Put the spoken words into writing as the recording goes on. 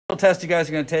test you guys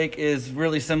are going to take is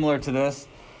really similar to this.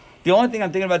 The only thing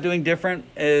I'm thinking about doing different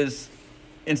is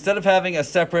instead of having a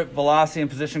separate velocity and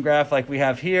position graph like we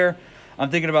have here, I'm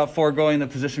thinking about foregoing the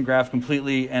position graph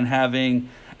completely and having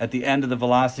at the end of the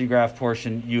velocity graph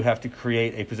portion, you have to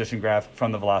create a position graph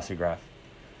from the velocity graph.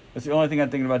 That's the only thing I'm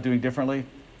thinking about doing differently.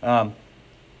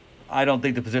 I don't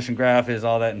think the position graph is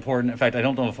all that important. In fact, I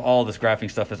don't know if all this graphing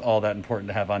stuff is all that important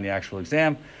to have on the actual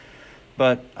exam,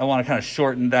 but I want to kind of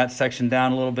shorten that section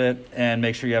down a little bit and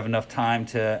make sure you have enough time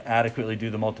to adequately do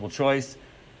the multiple choice.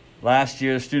 Last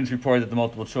year, students reported that the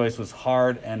multiple choice was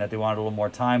hard and that they wanted a little more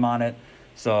time on it.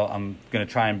 So I'm going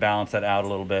to try and balance that out a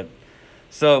little bit.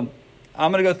 So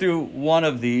I'm going to go through one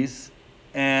of these,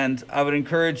 and I would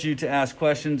encourage you to ask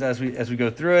questions as we go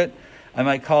through it. I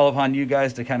might call upon you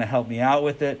guys to kind of help me out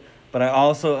with it, but I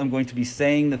also am going to be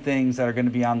saying the things that are going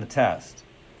to be on the test.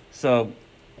 So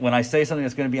when I say something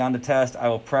that's going to be on the test, I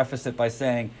will preface it by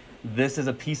saying, this is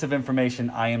a piece of information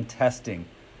I am testing.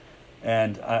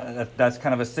 And that's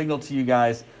kind of a signal to you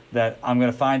guys that I'm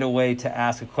going to find a way to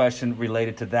ask a question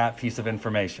related to that piece of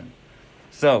information.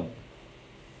 So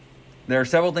there are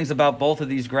several things about both of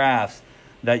these graphs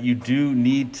that you do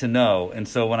need to know. And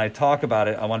so when I talk about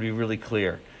it, I want to be really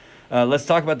clear. Let's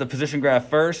talk about the position graph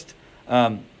first.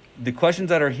 The questions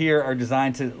that are here are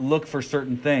designed to look for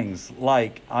certain things,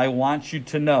 like I want you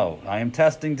to know, I am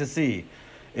testing to see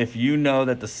if you know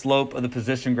that the slope of the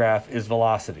position graph is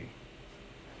velocity.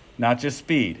 Not just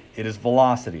speed, it is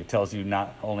velocity. It tells you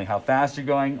not only how fast you're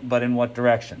going, but in what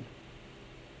direction.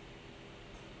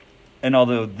 And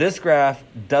although this graph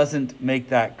doesn't make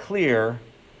that clear,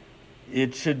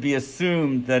 it should be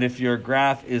assumed that if your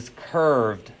graph is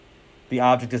curved, the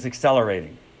object is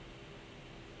accelerating.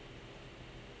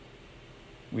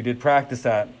 We did practice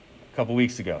that a couple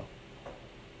weeks ago.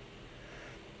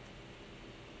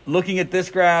 Looking at this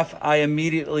graph, I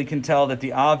immediately can tell that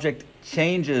the object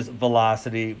changes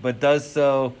velocity, but does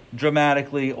so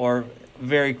dramatically or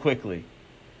very quickly,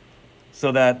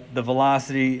 so that the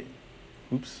velocity,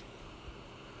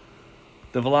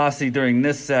 the velocity during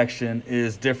this section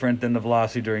is different than the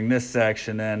velocity during this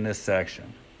section and this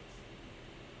section.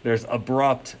 There's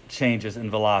abrupt changes in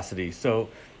velocity. So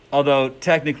although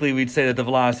technically we'd say that the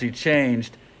velocity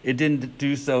changed, it didn't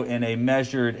do so in a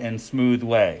measured and smooth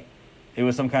way. It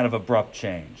was some kind of abrupt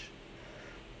change.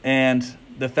 And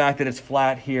the fact that it's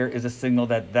flat here is a signal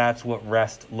that that's what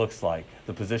rest looks like.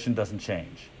 The position doesn't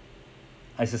change.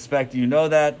 I suspect you know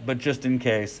that, but just in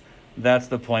case, that's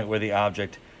the point where the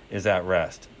object is at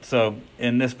rest. So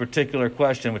in this particular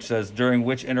question, which says, during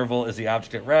which interval is the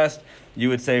object at rest, you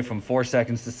would say from 4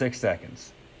 seconds to 6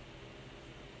 seconds.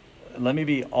 Let me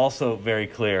be also very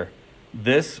clear.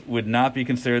 This would not be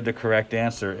considered the correct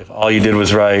answer if all you did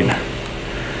was write.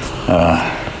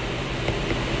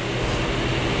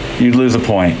 You'd lose a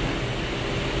point.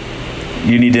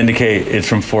 You need to indicate it's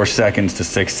from 4 seconds to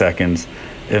 6 seconds.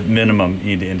 At minimum,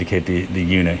 you need to indicate the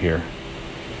unit here.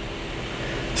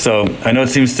 So I know it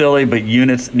seems silly, but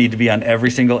units need to be on every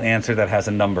single answer that has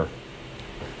a number.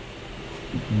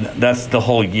 That's the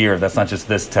whole year. That's not just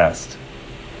this test.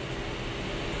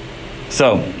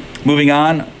 So moving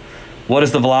on, what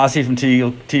is the velocity from t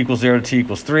equals 0 to t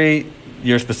equals 3?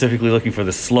 You're specifically looking for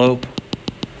the slope.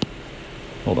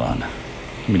 Hold on.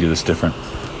 Let me do this different.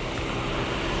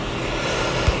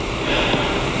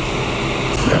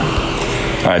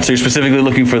 All right, so you're specifically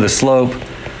looking for the slope.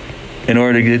 In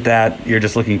order to get that, you're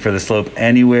just looking for the slope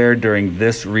anywhere during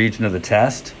this region of the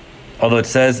test. Although it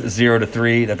says 0 to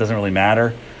 3, that doesn't really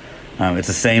matter. It's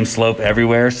the same slope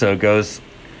everywhere, so it goes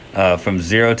from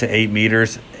 0 to 8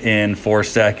 meters in 4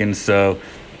 seconds, so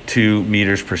 2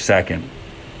 meters per second.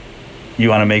 You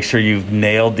want to make sure you've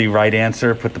nailed the right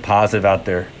answer, put the positive out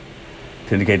there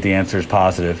to indicate the answer is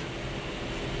positive.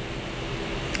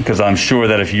 Because I'm sure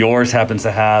that if yours happens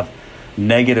to have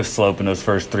negative slope in those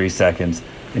first 3 seconds,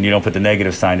 and you don't put the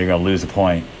negative sign, you're going to lose a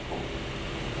point.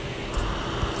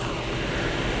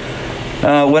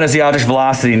 When is the object's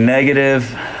velocity negative?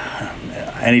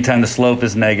 Anytime the slope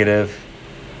is negative.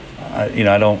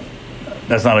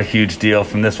 That's not a huge deal.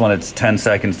 From this one, it's 10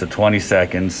 seconds to 20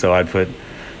 seconds, so I'd put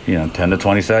 10 to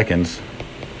 20 seconds.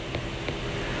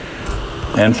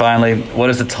 And finally, what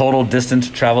is the total distance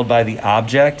traveled by the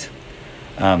object?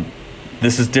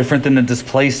 This is different than the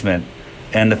displacement.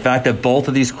 And the fact that both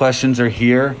of these questions are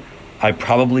here, I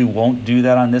probably won't do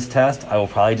that on this test. I will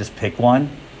probably just pick one.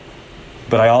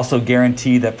 But I also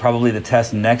guarantee that probably the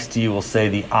test next to you will say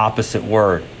the opposite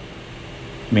word.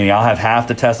 Meaning I'll have half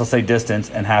the test will say distance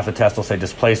and half the test will say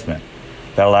displacement.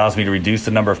 That allows me to reduce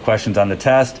the number of questions on the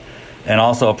test. And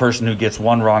also a person who gets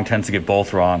one wrong tends to get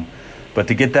both wrong. But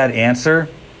to get that answer,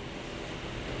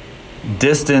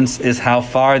 Distance is how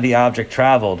far the object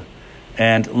traveled.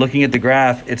 And looking at the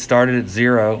graph, it started at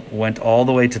 0, went all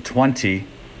the way to 20,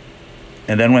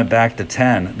 and then went back to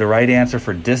 10. The right answer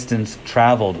for distance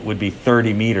traveled would be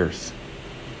 30 meters.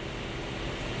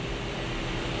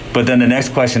 But then the next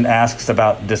question asks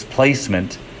about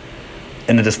displacement,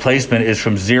 and the displacement is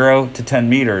from 0 to 10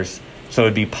 meters, so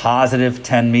it'd be positive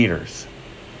 10 meters.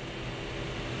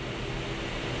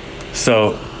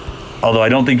 So, although I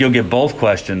don't think you'll get both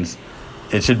questions,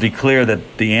 it should be clear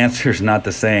that the answer is not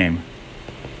the same.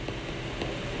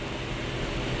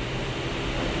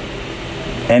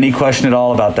 Any question at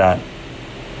all about that?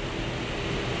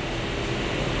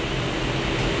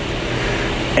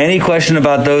 Any question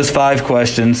about those 5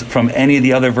 questions from any of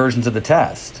the other versions of the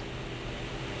test?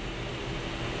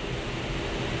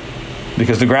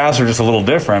 Because the graphs are just a little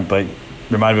different, but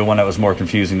there might be one that was more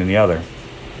confusing than the other.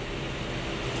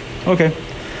 Okay.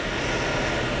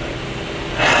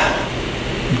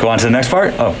 Go on to the next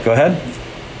part. Oh, go ahead.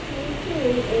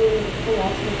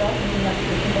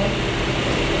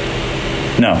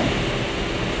 No.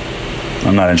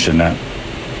 I'm not interested in that.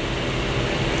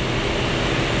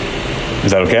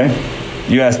 Is that okay?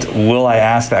 You asked, will I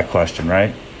ask that question,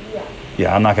 right? Yeah.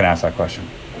 Yeah, I'm not going to ask that question.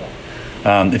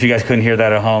 Yeah. If you guys couldn't hear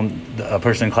that at home, a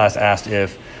person in class asked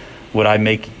if, would I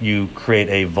make you create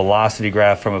a velocity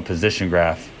graph from a position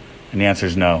graph? And the answer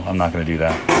is no, I'm not going to do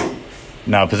that.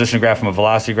 Now, a position graph from a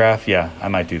velocity graph, yeah, I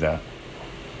might do that.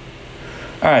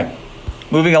 All right,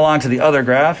 moving along to the other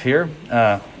graph here.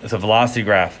 It's a velocity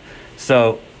graph.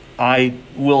 So I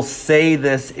will say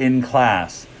this in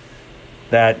class,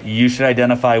 that you should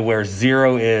identify where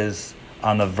 0 is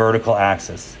on the vertical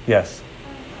axis. Yes?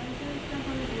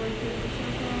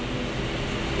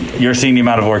 You're seeing the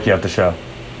amount of work you have to show.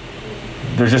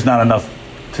 There's just not enough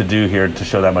to do here to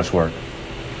show that much work.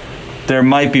 There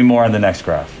might be more on the next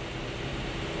graph.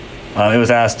 It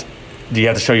was asked, do you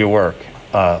have to show your work?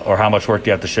 Or how much work do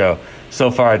you have to show?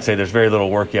 So far, I'd say there's very little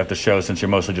work you have to show since you're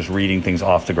mostly just reading things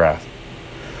off the graph.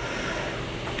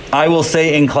 I will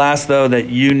say in class, though, that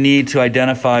you need to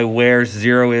identify where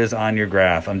 0 is on your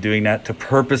graph. I'm doing that to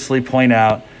purposely point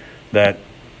out that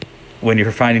when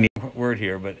you're finding the word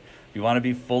here, but you want to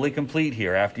be fully complete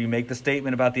here. After you make the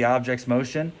statement about the object's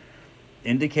motion,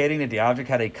 indicating that the object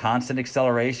had a constant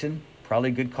acceleration, probably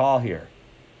a good call here.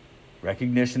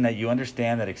 Recognition that you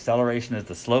understand that acceleration is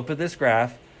the slope of this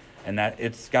graph and that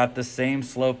it's got the same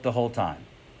slope the whole time.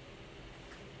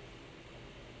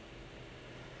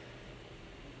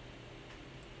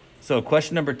 So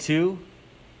question number 2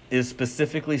 is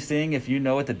specifically seeing if you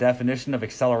know what the definition of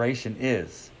acceleration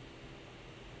is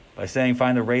by saying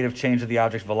find the rate of change of the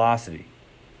object's velocity.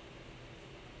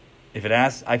 If it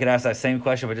asks, I could ask that same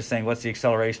question by just saying what's the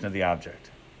acceleration of the object.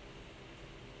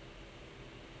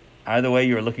 Either way,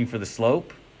 you're looking for the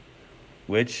slope,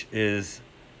 which is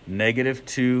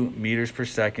 -2 meters per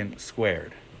second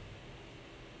squared.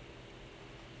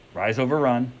 Rise over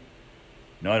run.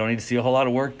 No, I don't need to see a whole lot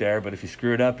of work there, but if you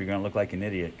screw it up, you're going to look like an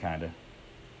idiot, kind of.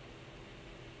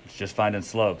 It's just finding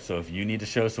slope. So if you need to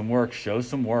show some work, show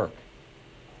some work.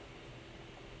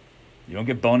 You don't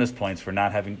get bonus points for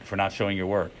not showing your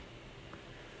work.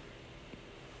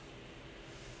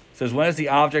 It says, when is the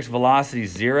object's velocity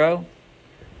 0?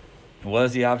 And what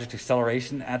is the object's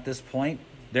acceleration at this point?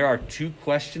 There are 2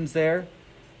 questions there.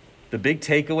 The big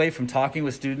takeaway from talking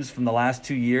with students from the last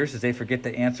 2 years is they forget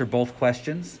to answer both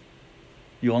questions.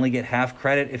 You only get half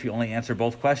credit if you only answer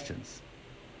both questions.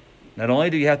 Not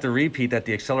only do you have to repeat that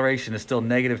the acceleration is still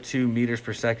 -2 meters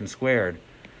per second squared,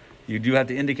 you do have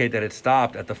to indicate that it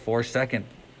stopped at the 4-second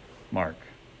mark.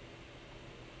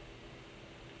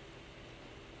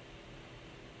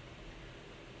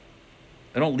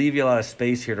 I don't leave you a lot of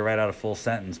space here to write out a full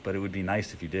sentence, but it would be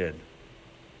nice if you did.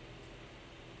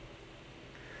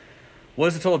 What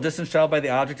is the total distance traveled by the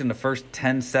object in the first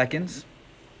 10 seconds?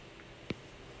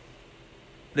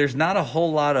 There's not a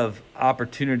whole lot of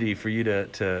opportunity for you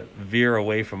to veer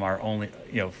away from our only,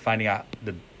 finding out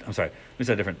the, I'm sorry, let me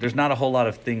say it different. There's not a whole lot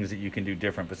of things that you can do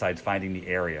different besides finding the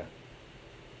area.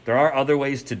 There are other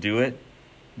ways to do it,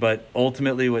 but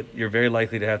ultimately what you're very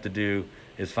likely to have to do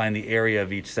is find the area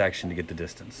of each section to get the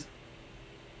distance.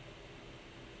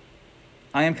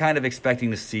 I am kind of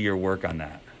expecting to see your work on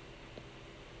that.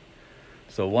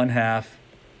 So 1/2,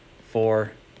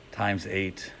 4 times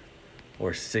 8,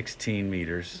 or 16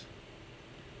 meters.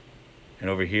 And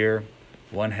over here,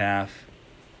 1/2,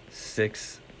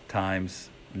 6 times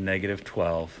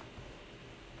 -12,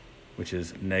 which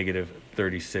is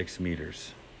 -36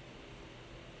 meters.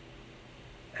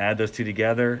 Add those two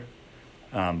together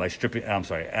by stripping,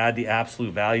 add the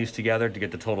absolute values together to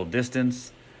get the total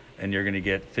distance, and you're going to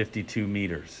get 52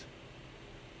 meters.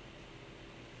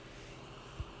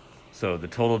 So the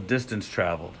total distance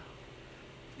traveled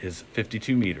is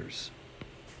 52 meters.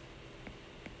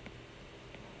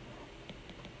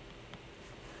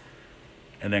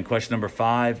 And then question number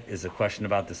 5 is a question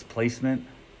about displacement.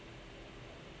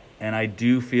 And I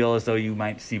do feel as though you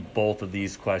might see both of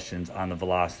these questions on the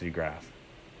velocity graph.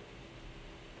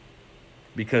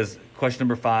 Because question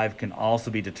number 5 can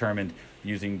also be determined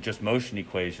using just motion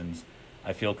equations,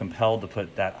 I feel compelled to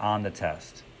put that on the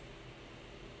test.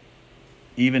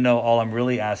 Even though all I'm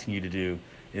really asking you to do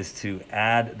is to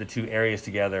add the two areas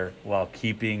together while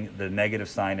keeping the negative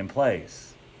sign in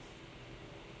place.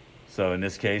 So in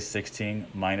this case, 16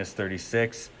 minus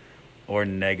 36, or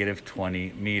negative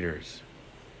 20 meters.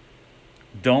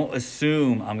 Don't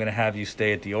assume I'm going to have you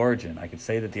stay at the origin. I could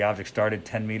say that the object started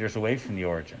 10 meters away from the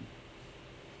origin.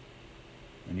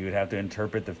 And you would have to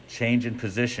interpret the change in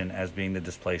position as being the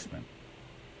displacement.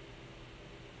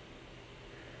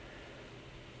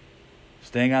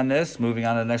 Staying on this, moving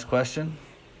on to the next question.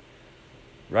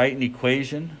 Write an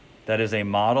equation that is a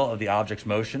model of the object's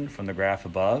motion from the graph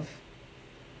above.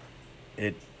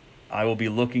 I will be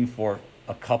looking for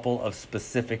a couple of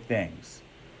specific things.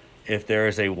 If there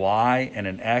is a y and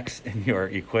an x in your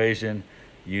equation,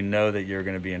 you know that you're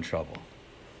going to be in trouble.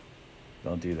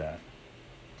 Don't do that.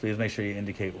 Please make sure you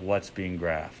indicate what's being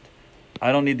graphed.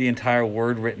 I don't need the entire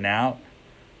word written out,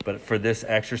 but for this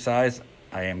exercise,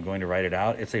 I am going to write it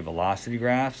out. It's a velocity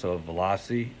graph, so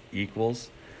velocity equals.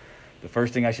 The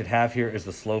first thing I should have here is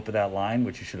the slope of that line,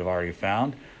 which you should have already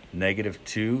found.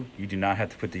 -2. You do not have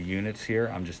to put the units here.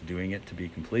 I'm just doing it to be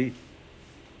complete.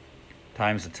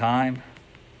 Times the time.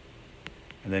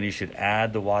 And then you should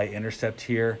add the y-intercept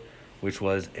here, which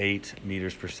was 8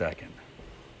 meters per second.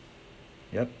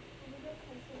 Yep.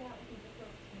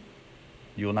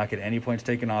 You will not get any points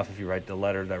taken off if you write the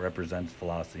letter that represents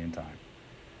velocity and time.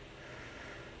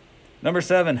 Number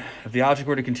 7, if the object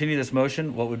were to continue this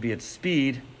motion, what would be its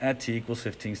speed at t equals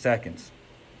 15 seconds?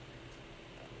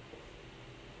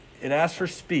 It asks for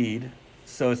speed,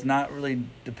 so it's not really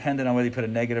dependent on whether you put a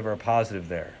negative or a positive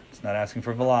there. It's not asking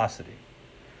for velocity.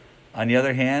 On the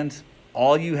other hand,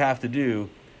 all you have to do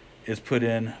is put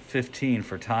in 15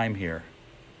 for time here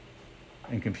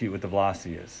and compute what the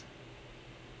velocity is.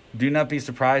 Do not be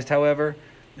surprised, however,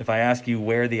 if I ask you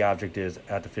where the object is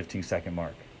at the 15-second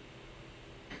mark.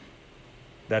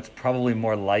 That's probably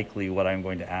more likely what I'm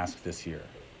going to ask this year.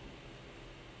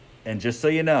 And just so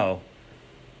you know,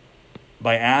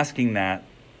 by asking that,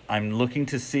 I'm looking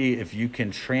to see if you can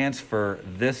transfer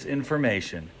this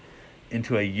information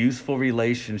into a useful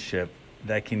relationship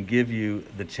that can give you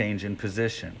the change in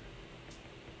position.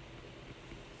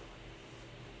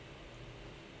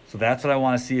 So that's what I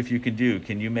want to see if you can do.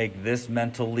 Can you make this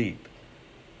mental leap?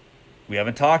 We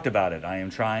haven't talked about it. I am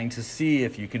trying to see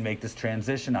if you can make this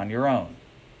transition on your own.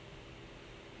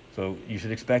 So you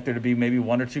should expect there to be maybe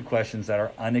 1 or 2 questions that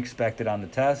are unexpected on the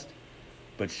test,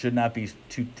 but should not be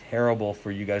too terrible for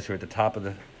you guys who are at the top of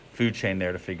the food chain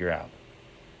there to figure out.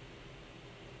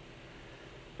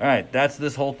 All right, that's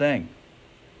this whole thing.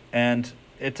 And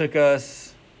it took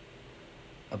us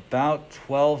about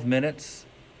 12 minutes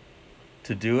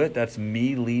to do it. That's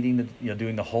me leading,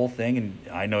 doing the whole thing, and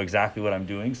I know exactly what I'm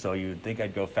doing, so you would think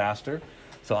I'd go faster.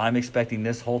 So I'm expecting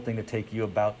this whole thing to take you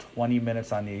about 20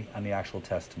 minutes on the actual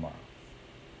test tomorrow.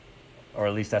 Or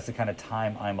at least that's the kind of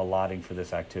time I'm allotting for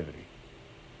this activity.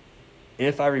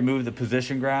 If I remove the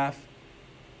position graph,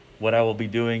 what I will be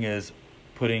doing is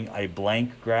putting a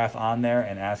blank graph on there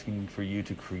and asking for you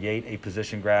to create a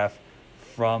position graph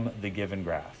from the given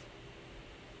graph.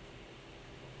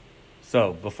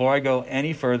 So before I go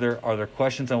any further, are there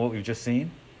questions on what we've just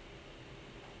seen?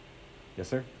 Yes,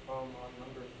 sir? On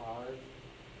number 5,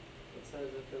 it says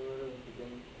if it were to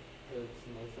begin its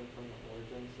motion from the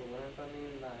origin, so wouldn't that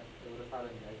mean that it would have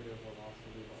had a negative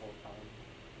velocity the whole time?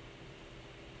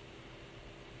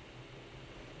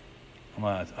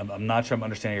 I'm not sure I'm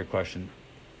understanding your question.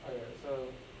 Okay, so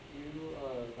you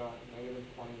got negative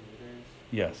 20 meters.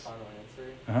 Yes. The final answer.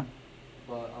 Uh-huh.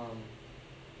 But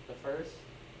the first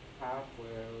half where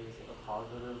it was a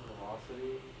positive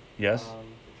velocity, Yes.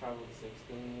 it traveled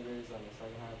 16 meters, and the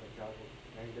second half it traveled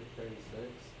negative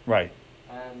 36. Right.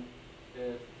 And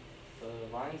if the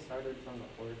line started from the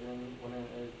origin, wouldn't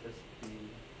it just be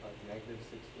like negative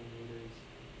 16 meters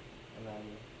and then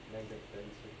negative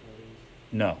 36 meters?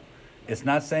 No. It's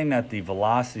not saying that the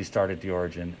velocity started at the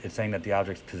origin. It's saying that the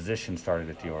object's position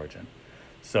started at the origin.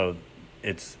 So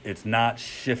it's not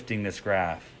shifting this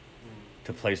graph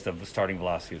to place the starting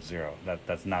velocity at 0.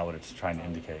 That's not what it's trying to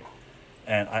indicate.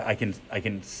 And I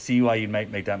can see why you might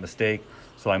make that mistake,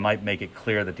 so I might make it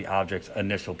clear that the object's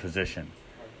initial position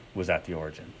was at the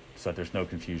origin, so that there's no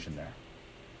confusion there.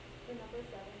 And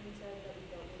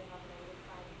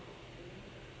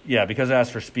Yeah, because it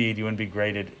asks for speed, you wouldn't be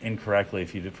graded incorrectly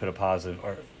if you did put a positive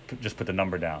or just put the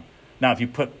number down. Now, if you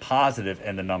put positive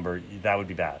in the number, that would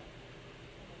be bad.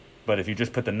 But if you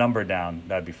just put the number down,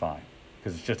 that'd be fine,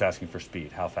 because it's just asking for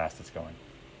speed, how fast it's going.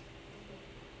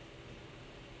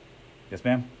 Yes,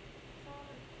 ma'am?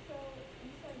 So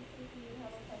you said since you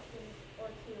have a question or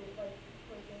two, like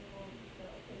for example, the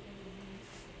occasion you use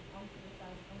onto the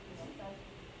side, onto the side,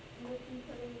 would you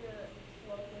put in your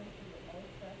slope into the A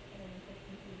first and then shift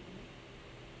into the B?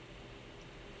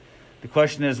 The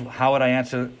question is, how would I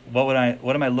answer? What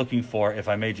am I looking for if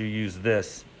I made you use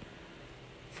this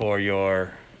for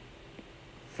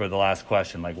the last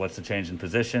question? Like, what's the change in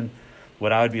position?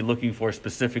 What I would be looking for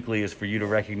specifically is for you to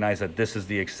recognize that this is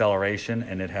the acceleration,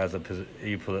 and it has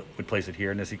would place it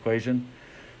here in this equation,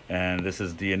 and this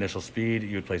is the initial speed.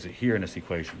 You would place it here in this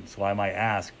equation. So I might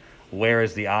ask, where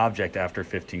is the object after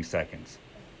 15 seconds?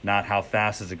 Not how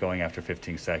fast is it going after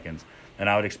 15 seconds. And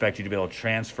I would expect you to be able to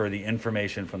transfer the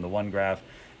information from the one graph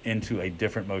into a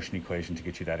different motion equation to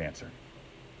get you that answer.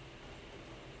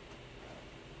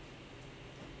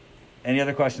 Any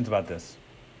other questions about this?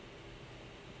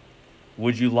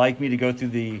 Would you like me to go through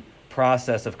the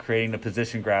process of creating the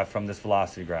position graph from this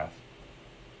velocity graph?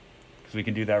 Because we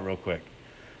can do that real quick.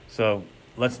 So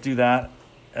let's do that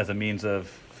as a means of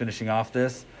finishing off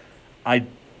this.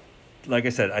 Like I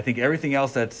said, I think everything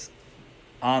else that's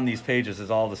on these pages is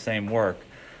all the same work.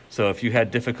 So if you had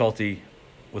difficulty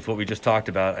with what we just talked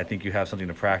about, I think you have something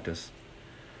to practice.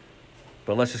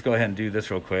 But let's just go ahead and do this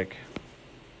real quick.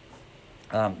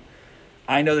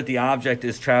 I know that the object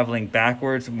is traveling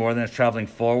backwards more than it's traveling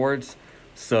forwards.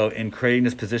 So in creating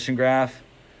this position graph,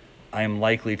 I am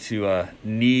likely to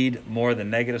need more the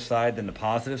negative side than the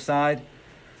positive side.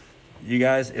 You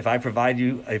guys, if I provide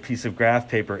you a piece of graph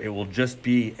paper, it will just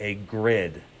be a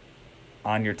grid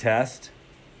on your test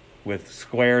with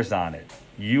squares on it.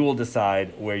 You will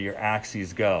decide where your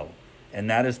axes go. And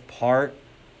that is part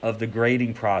of the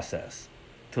grading process,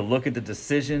 to look at the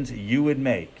decisions you would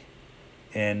make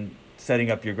in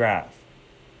setting up your graph.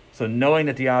 So knowing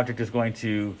that the object is going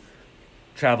to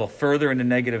travel further in the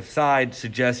negative side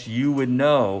suggests you would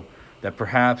know that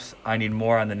perhaps I need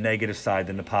more on the negative side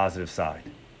than the positive side.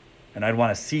 And I'd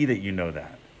want to see that you know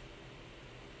that.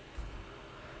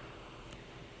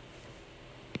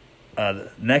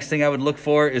 The next thing I would look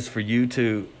for is for you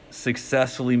to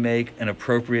successfully make an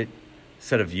appropriate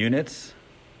set of units.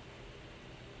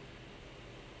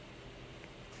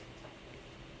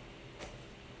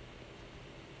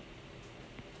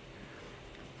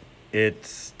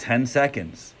 It's 10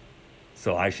 seconds.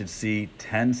 So I should see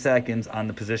 10 seconds on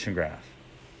the position graph.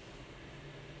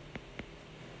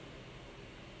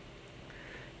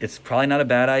 It's probably not a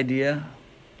bad idea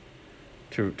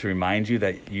to remind you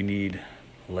that you need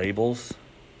labels.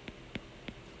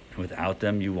 Without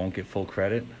them, you won't get full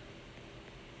credit.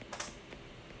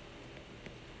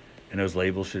 And those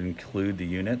labels should include the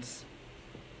units.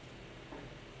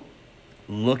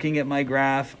 Looking at my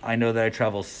graph, I know that I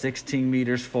travel 16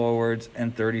 meters forwards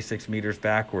and 36 meters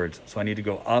backwards. So I need to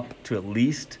go up to at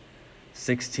least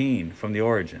 16 from the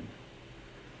origin.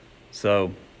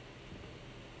 So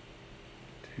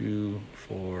 2,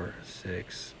 4,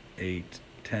 6, 8,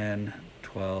 10,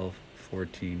 12,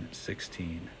 14,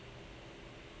 16.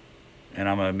 And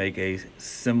I'm going to make a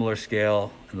similar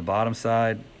scale on the bottom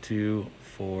side. 2,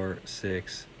 4,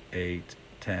 6, 8,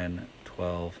 10,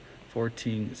 12,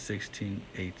 14, 16,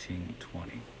 18,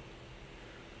 20.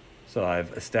 So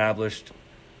I've established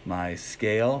my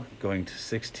scale going to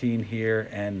 16 here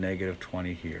and negative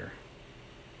 20 here.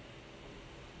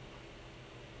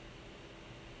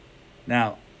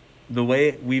 Now, the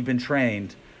way we've been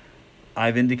trained,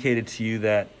 I've indicated to you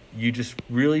that you just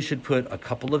really should put a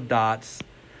couple of dots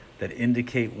that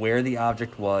indicate where the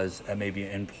object was at maybe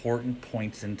important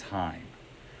points in time.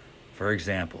 For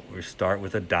example, we start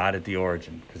with a dot at the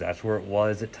origin, because that's where it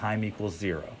was at time equals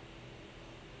 0.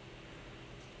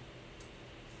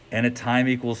 And at time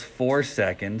equals 4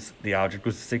 seconds, the object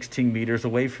was 16 meters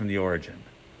away from the origin.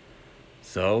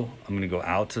 So I'm going to go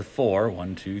out to 4,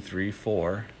 1, 2, 3,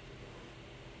 4.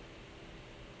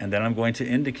 And then I'm going to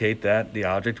indicate that the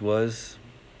object was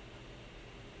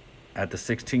at the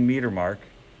 16 meter mark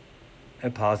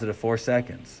at positive 4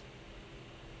 seconds.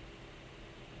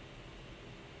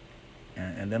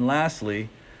 And then lastly,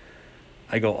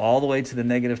 I go all the way to the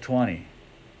negative 20.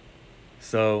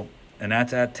 So, and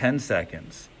that's at 10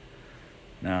 seconds.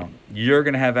 Now, you're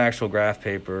going to have actual graph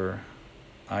paper.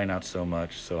 I not so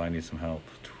much, so I need some help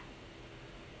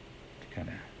to kind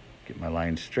of get my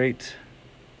line straight.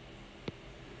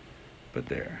 But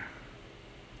there.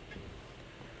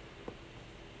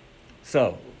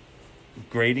 So,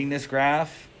 grading this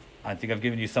graph I think I've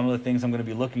given you some of the things I'm going to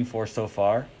be looking for so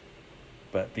far.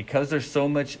 But because there's so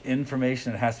much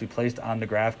information that has to be placed on the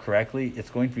graph correctly, it's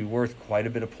going to be worth quite a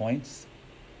bit of points.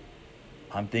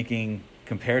 I'm thinking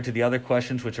compared to the other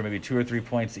questions, which are maybe 2 or 3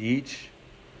 points each,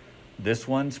 this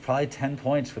one's probably 10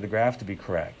 points for the graph to be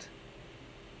correct.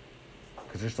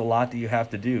 Because there's a lot that you have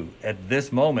to do. At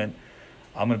this moment,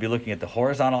 I'm going to be looking at the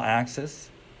horizontal axis,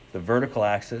 the vertical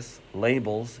axis,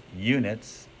 labels,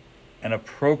 units, and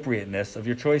appropriateness of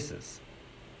your choices.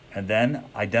 And then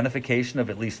identification of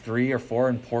at least 3 or 4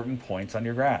 important points on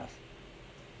your graph.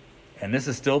 And this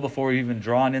is still before we've even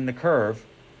drawn in the curve,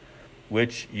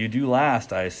 which you do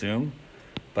last, I assume,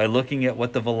 by looking at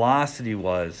what the velocity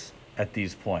was at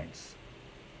these points.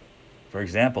 For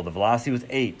example, the velocity was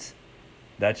 8.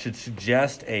 That should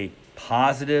suggest a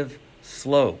positive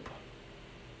slope.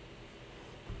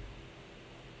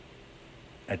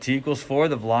 At t equals 4,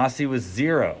 the velocity was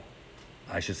 0.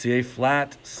 I should see a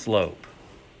flat slope.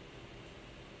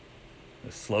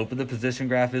 The slope of the position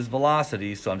graph is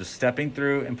velocity, so I'm just stepping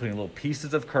through and putting little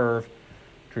pieces of curve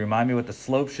to remind me what the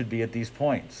slope should be at these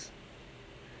points.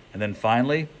 And then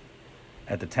finally,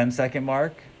 at the 10-second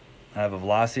mark, I have a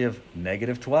velocity of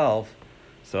 -12,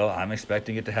 so I'm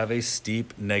expecting it to have a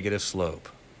steep negative slope.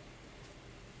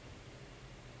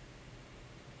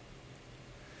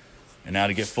 And now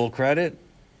to get full credit,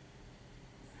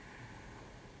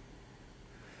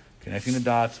 connecting the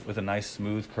dots with a nice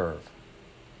smooth curve.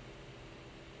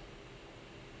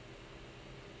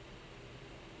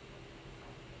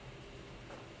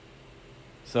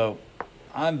 So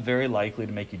I'm very likely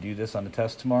to make you do this on the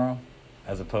test tomorrow,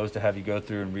 as opposed to have you go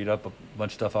through and read up a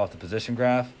bunch of stuff off the position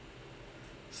graph.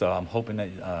 So I'm hoping that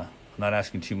I'm not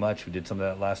asking too much. We did some of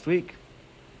that last week.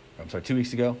 I'm sorry, 2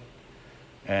 weeks ago.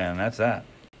 And that's that.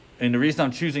 And the reason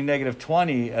I'm choosing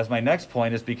 -20 as my next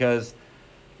point is because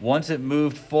once it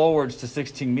moved forwards to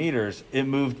 16 meters, it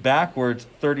moved backwards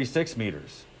 36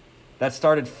 meters. That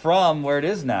started from where it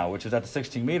is now, which is at the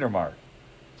 16-meter mark.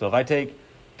 So if I take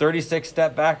 36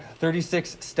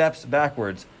 steps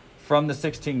backwards from the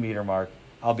 16-meter mark,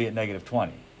 I'll be at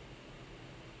 -20.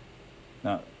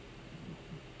 Now,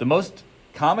 the most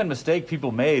common mistake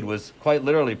people made was quite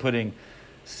literally putting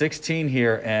 16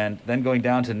 here and then going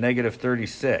down to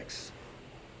 -36.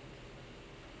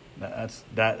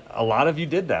 A lot of you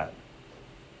did that.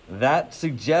 That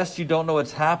suggests you don't know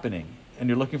what's happening and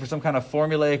you're looking for some kind of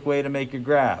formulaic way to make your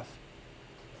graph.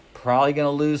 Probably going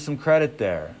to lose some credit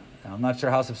there. Now, I'm not sure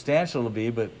how substantial it'll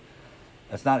be, but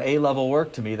that's not A-level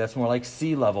work to me. That's more like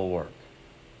C-level work.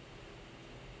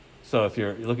 So if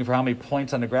you're looking for how many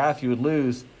points on the graph you would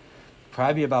lose,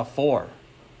 probably be about 4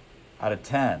 out of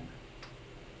 10,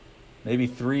 maybe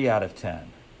 3 out of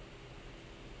 10.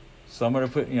 Somewhere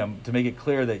to put, to make it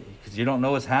clear that, because you don't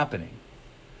know what's happening.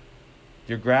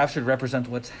 Your graph should represent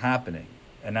what's happening,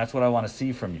 and that's what I want to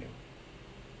see from you.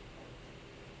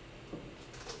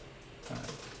 All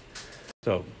right.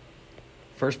 So,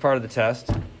 first part of the test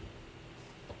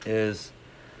is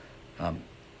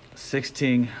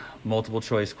 16 multiple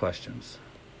choice questions.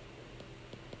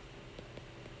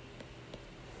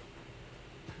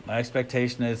 My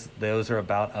expectation is those are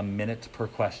about a minute per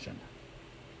question.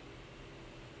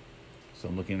 So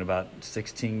I'm looking at about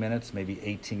 16 minutes, maybe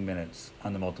 18 minutes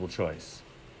on the multiple choice.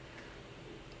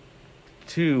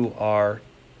 2 are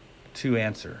 2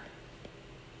 answer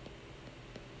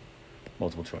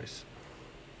multiple choice.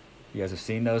 You guys have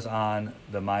seen those on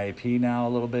the MyAP now a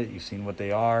little bit. You've seen what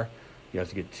they are. You have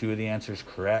to get 2 of the answers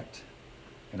correct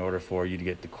in order for you to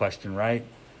get the question right.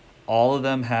 All of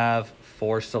them have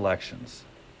 4 selections.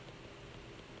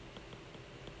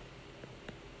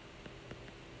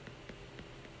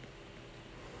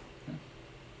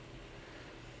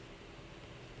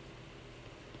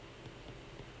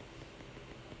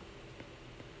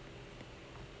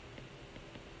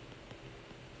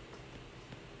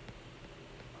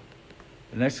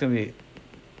 The next is going to be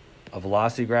a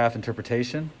velocity graph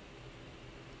interpretation.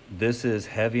 This is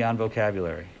heavy on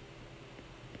vocabulary.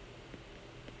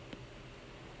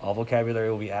 All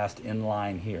vocabulary will be asked in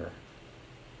line here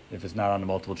if it's not on the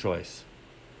multiple choice.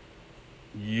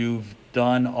 You've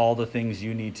done all the things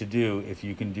you need to do if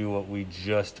you can do what we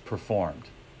just performed.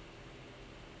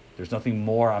 There's nothing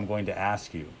more I'm going to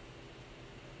ask you.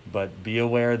 But be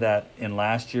aware that in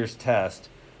last year's test,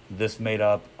 this made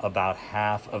up about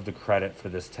half of the credit for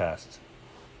this test,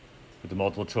 with the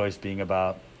multiple choice being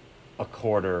about a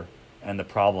quarter and the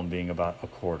problem being about a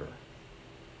quarter.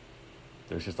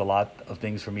 There's just a lot of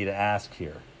things for me to ask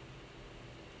here.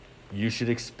 You should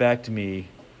expect me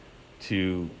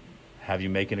to have you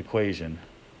make an equation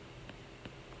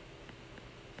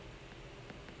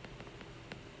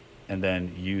and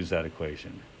then use that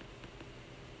equation.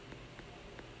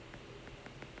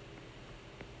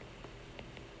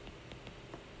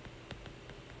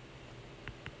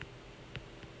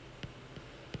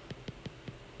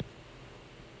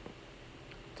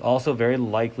 It's also very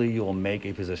likely you will make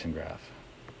a position graph.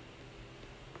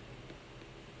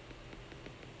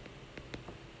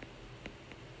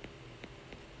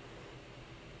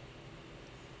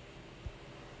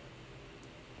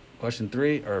 Question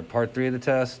 3, or part 3 of the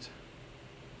test.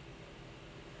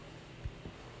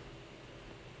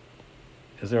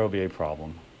 Is there will be a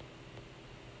problem.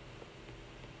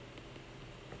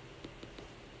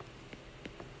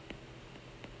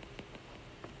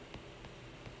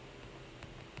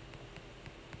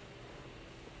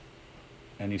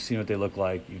 And you've seen what they look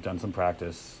like. You've done some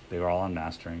practice. They were all on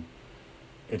mastering.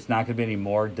 It's not going to be any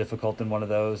more difficult than one of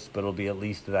those, but it'll be at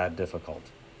least that difficult.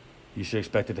 You should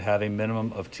expect it to have a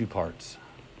minimum of 2 parts.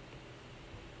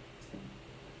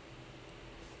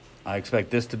 I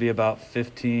expect this to be about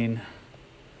 15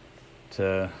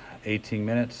 to 18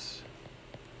 minutes.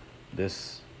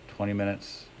 This 20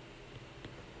 minutes.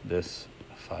 This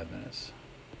 5 minutes.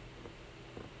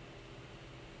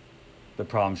 The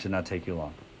problem should not take you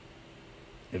long.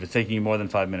 If it's taking you more than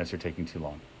 5 minutes, you're taking too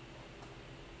long.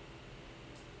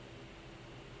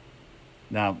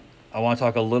 Now, I want to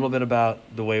talk a little bit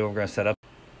about the way we're going to set up.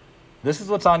 This is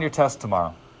what's on your test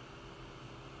tomorrow.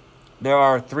 There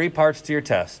are 3 parts to your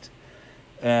test.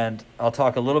 And I'll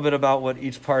talk a little bit about what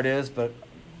each part is, but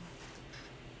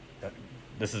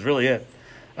this is really it.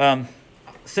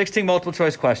 16 multiple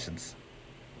choice questions.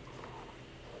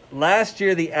 Last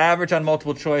year, the average on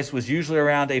multiple choice was usually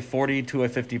around a 40 to a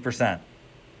 50%.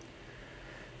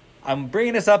 I'm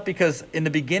bringing this up because in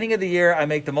the beginning of the year, I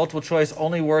make the multiple choice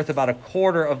only worth about a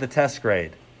quarter of the test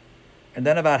grade. And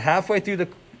then about halfway through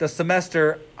the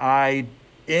semester, I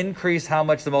increase how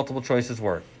much the multiple choice is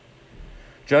worth.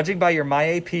 Judging by your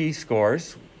MyAP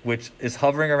scores, which is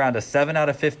hovering around a 7 out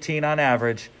of 15 on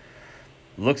average,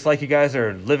 looks like you guys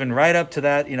are living right up to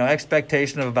that,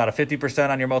 expectation of about a 50%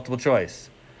 on your multiple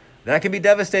choice. That can be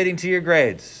devastating to your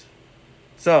grades.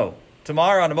 So,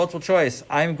 tomorrow on the multiple choice,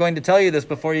 I'm going to tell you this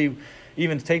before you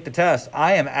even take the test.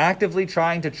 I am actively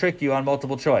trying to trick you on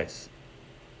multiple choice.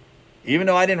 Even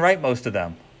though I didn't write most of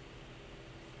them.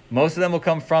 Most of them will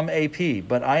come from AP,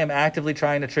 but I am actively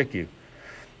trying to trick you.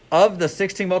 Of the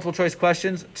 16 multiple choice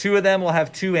questions, 2 of them will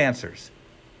have 2 answers.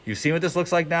 You've seen what this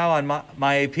looks like now on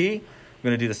my AP. I'm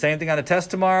going to do the same thing on a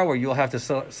test tomorrow where you'll have to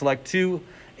select 2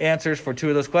 answers for 2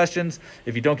 of those questions.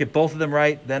 If you don't get both of them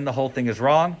right, then the whole thing is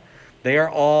wrong. They are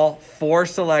all for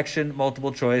selection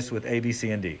multiple choice with A, B,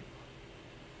 C, and D.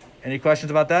 Any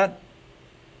questions about that?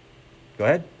 Go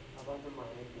ahead. About the MyAP,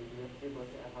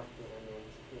 I have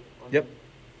to Yep.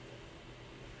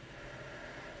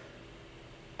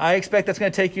 I expect that's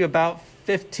going to take you about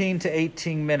 15 to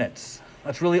 18 minutes.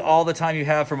 That's really all the time you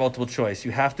have for multiple choice.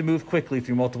 You have to move quickly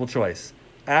through multiple choice.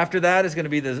 After that is going to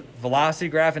be the velocity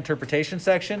graph interpretation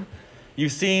section.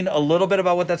 You've seen a little bit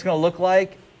about what that's going to look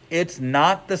like. It's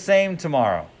not the same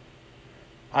tomorrow.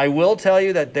 I will tell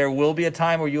you that there will be a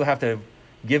time where you'll have to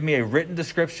give me a written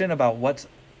description about what's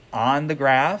on the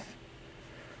graph,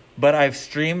 but I've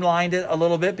streamlined it a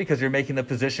little bit because you're making the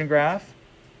position graph.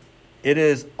 It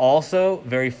is also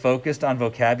very focused on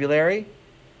vocabulary,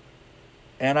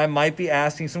 and I might be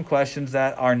asking some questions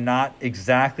that are not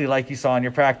exactly like you saw in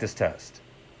your practice test,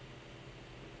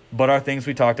 but are things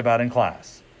we talked about in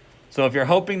class. So if you're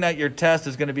hoping that your test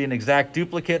is going to be an exact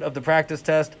duplicate of the practice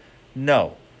test,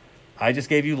 no. I just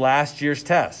gave you last year's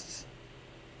tests.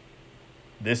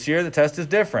 This year, the test is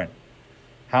different.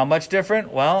 How much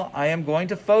different? Well, I am going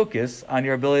to focus on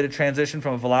your ability to transition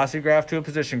from a velocity graph to a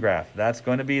position graph. That's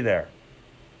going to be there.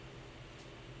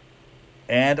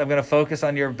 And I'm going to focus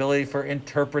on your ability for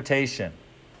interpretation,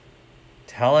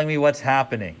 telling me what's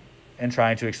happening and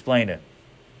trying to explain it.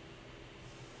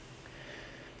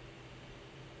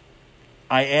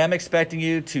 I am expecting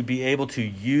you to be able to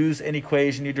use an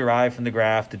equation you derive from the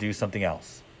graph to do something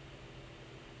else,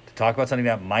 to talk about something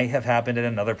that might have happened at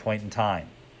another point in time.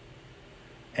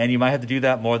 And you might have to do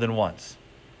that more than once.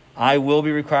 I will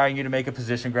be requiring you to make a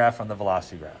position graph on the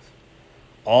velocity graph.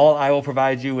 All I will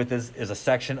provide you with is a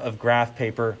section of graph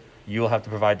paper. You will have to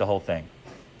provide the whole thing.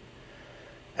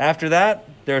 After that,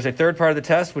 there's a third part of the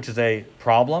test, which is a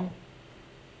problem.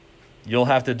 You'll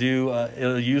have to do,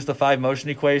 it'll use the 5 motion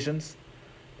equations.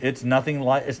 It's nothing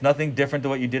different than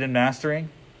what you did in mastering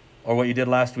or what you did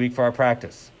last week for our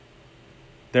practice.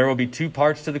 There will be 2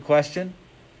 parts to the question.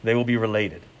 They will be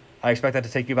related. I expect that to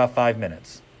take you about 5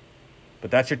 minutes. But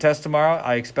that's your test tomorrow.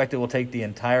 I expect it will take the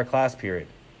entire class period.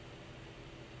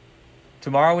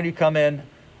 Tomorrow when you come in,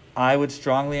 I would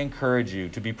strongly encourage you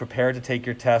to be prepared to take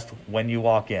your test when you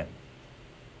walk in.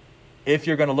 If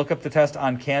you're going to look up the test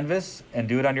on Canvas and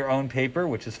do it on your own paper,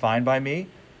 which is fine by me,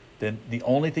 then the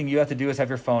only thing you have to do is have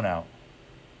your phone out.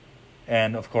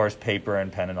 and of course paper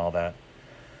and pen and all that.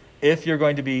 If you're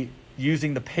going to be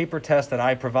using the paper test that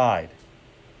I provide,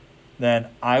 then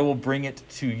I will bring it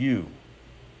to you.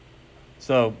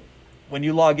 So when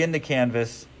you log into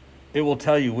Canvas, it will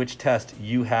tell you which test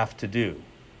you have to do.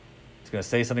 It's going to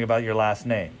say something about your last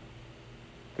name,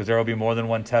 because there will be more than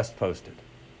one test posted.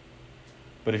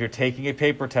 But if you're taking a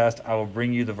paper test, I will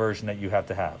bring you the version that you have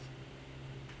to have.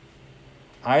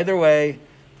 Either way,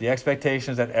 the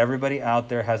expectation is that everybody out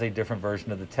there has a different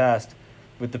version of the test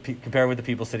compared with the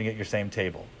people sitting at your same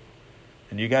table.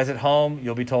 And you guys at home,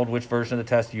 you'll be told which version of the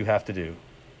test you have to do.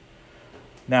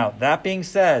 Now, that being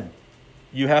said,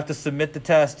 you have to submit the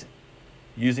test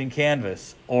using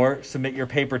Canvas or submit your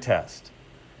paper test.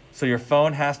 So your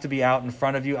phone has to be out in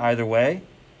front of you either way,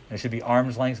 and it should be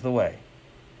arm's length away.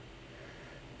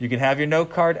 You can have your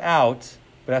note card out,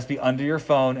 but it has to be under your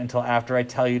phone until after I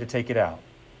tell you to take it out.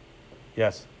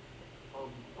 Yes?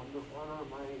 On the one on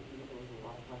my there was a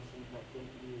lot of questions that didn't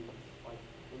use like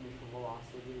initial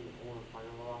velocity or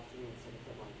final velocity instead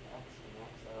of like x and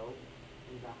xo.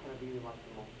 Is that going to be like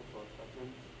the multiple choice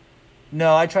questions?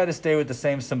 No, I try to stay with the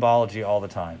same symbology all the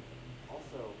time.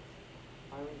 Also,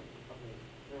 how many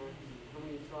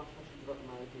last questions about the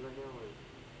MyAP right now?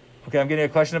 Or? Okay, I'm getting a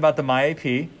question about the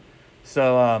MyAP.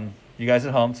 So you guys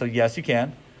at home, so yes, you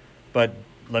can. But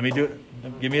let me do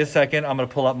it. Give me a second. I'm going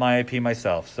to pull up MyAP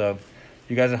myself. So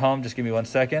you guys at home, just give me 1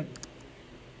 second.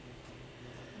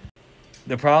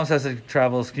 The problem says it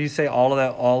travels. Can you say all of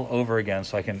that all over again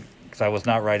so I can, because I was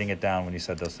not writing it down when you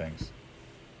said those things.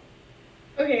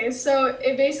 Okay, so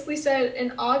it basically said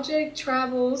an object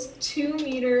travels 2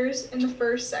 meters in the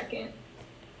first second,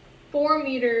 4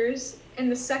 meters in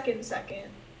the second second,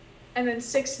 and then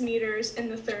 6 meters in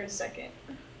the third second.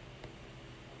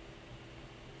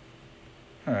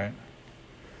 All right.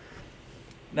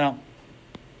 Now,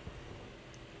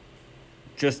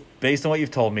 just based on what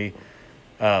you've told me,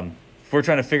 if we're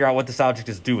trying to figure out what this object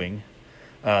is doing,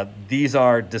 these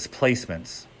are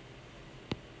displacements.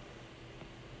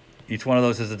 Each one of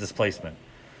those is a displacement.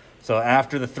 So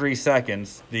after the 3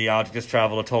 seconds, the object has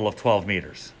traveled a total of 12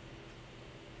 meters.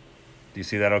 Do you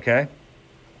see that okay?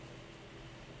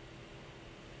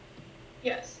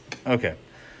 Yes. Okay.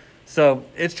 So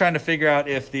it's trying to figure out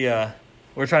if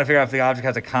we're trying to figure out if the object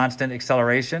has a constant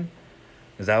acceleration.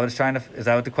 Is that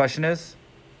what the question is?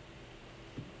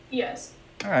 Yes.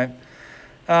 All right.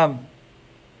 I'm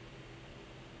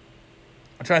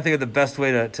trying to think of the best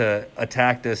way to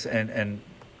attack this and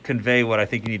convey what I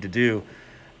think you need to do.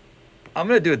 I'm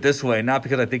going to do it this way, not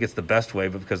because I think it's the best way,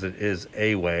 but because it is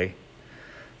a way.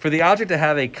 For the object to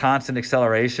have a constant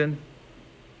acceleration,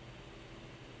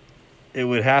 it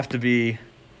would have to be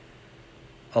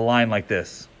a line like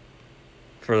this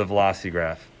for the velocity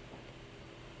graph.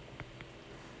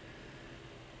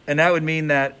 And that would mean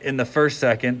that in the first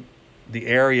second, the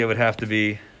area would have to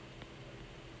be,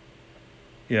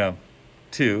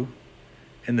 2.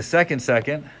 In the second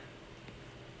second,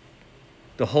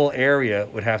 the whole area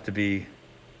would have to be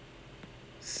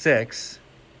 6.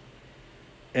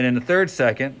 And in the third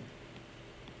second,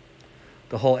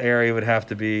 the whole area would have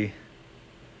to be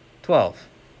 12.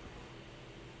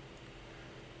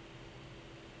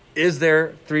 Is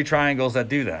there 3 triangles that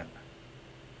do that?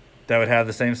 That would have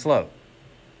the same slope?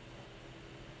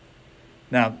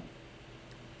 Now,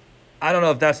 I don't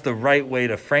know if that's the right way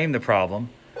to frame the problem,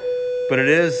 but it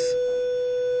is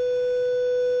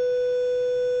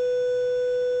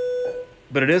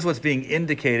what's being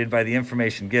indicated by the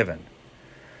information given.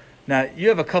 Now, you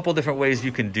have a couple different ways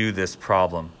you can do this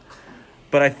problem,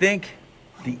 but I think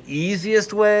the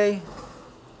easiest way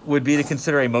would be to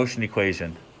consider a motion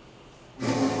equation.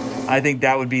 I think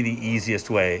that would be the easiest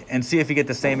way, and see if you get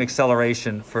the same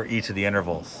acceleration for each of the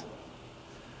intervals.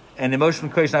 And the motion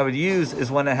equation I would use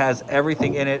is one that has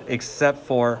everything in it except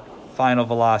for final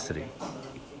velocity,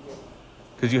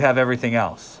 because you have everything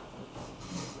else.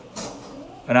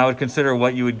 And I would consider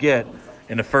what you would get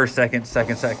in the first second,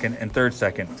 second second, and third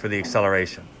second for the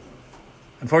acceleration.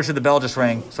 Unfortunately, the bell just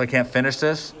rang, so I can't finish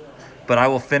this, but I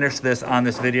will finish this on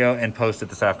this video and post it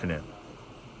this afternoon.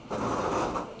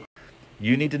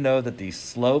 You need to know that the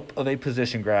slope of a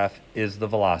position graph is the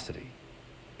velocity.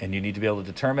 And you need to be able to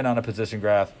determine on a position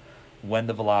graph when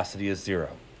the velocity is 0.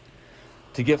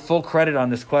 To get full credit on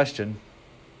this question,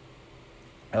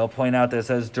 I'll point out that it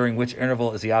says during which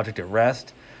interval is the object at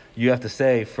rest. You have to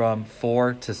say from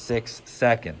 4 to 6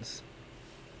 seconds.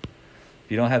 If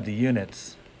you don't have the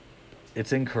units,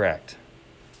 it's incorrect.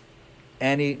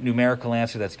 Any numerical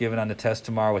answer that's given on the test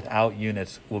tomorrow without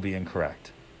units will be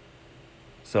incorrect.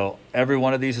 So every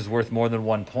one of these is worth more than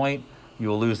 1 point. You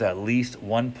will lose at least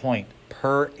 1 point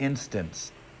per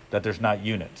instance that there's not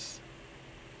units.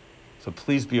 So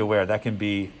please be aware, that can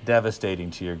be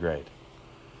devastating to your grade.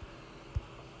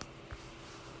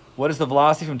 What is the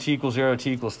velocity from t equals 0 to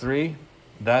t equals 3?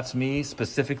 That's me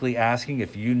specifically asking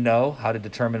if you know how to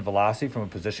determine velocity from a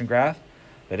position graph,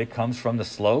 that it comes from the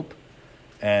slope.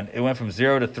 And it went from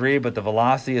 0 to 3, but the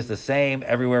velocity is the same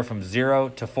everywhere from 0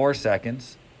 to 4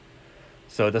 seconds.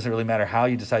 So it doesn't really matter how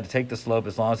you decide to take the slope,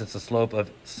 as long as it's the slope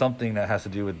of something that has to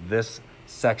do with this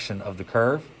section of the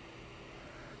curve.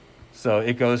 So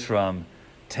it goes from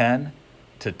 10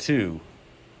 to 2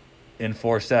 in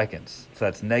 4 seconds. So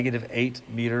that's negative 8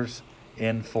 meters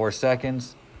in 4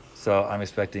 seconds. So I'm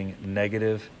expecting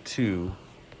negative 2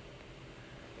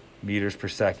 meters per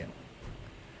second.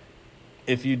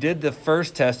 If you did the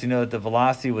first test, you know that the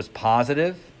velocity was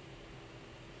positive.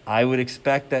 I would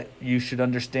expect that you should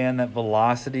understand that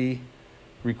velocity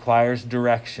requires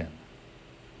direction.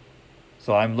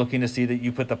 So I'm looking to see that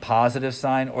you put the positive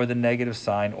sign or the negative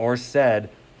sign, or said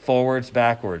forwards,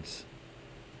 backwards.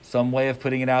 Some way of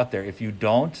putting it out there. If you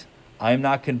don't, I'm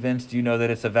not convinced you know that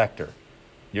it's a vector.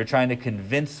 You're trying to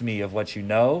convince me of what you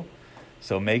know,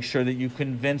 so make sure that you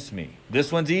convince me.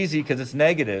 This one's easy because it's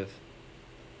negative,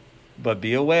 but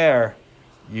be aware,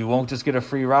 you won't just get a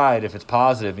free ride if it's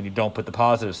positive and you don't put the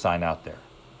positive sign out there.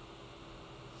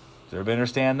 Does everybody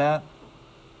understand that?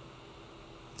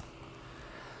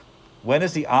 When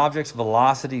is the object's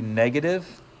velocity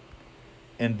negative?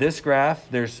 In this graph,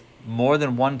 there's more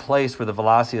than one place where the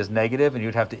velocity is negative, and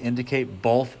you'd have to indicate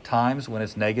both times when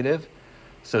it's negative.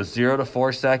 So 0 to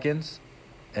 4 seconds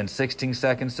and 16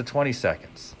 seconds to 20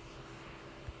 seconds.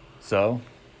 So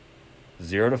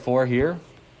 0 to 4 here,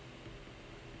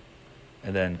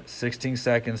 and then 16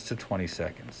 seconds to 20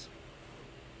 seconds.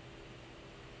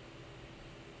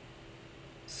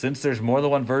 Since there's more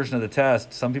than one version of the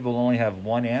test, some people only have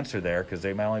one answer there because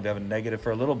they might only have a negative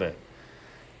for a little bit.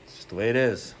 It's just the way it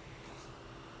is.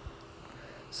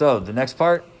 So the next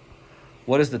part,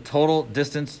 what is the total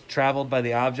distance traveled by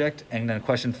the object? And then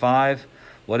question 5,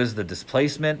 what is the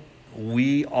displacement?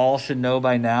 We all should know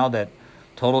by now that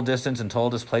total distance and total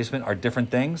displacement are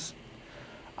different things.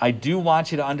 I do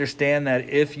want you to understand that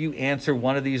if you answer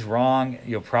one of these wrong,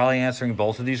 you're probably answering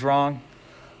both of these wrong.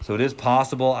 So it is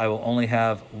possible I will only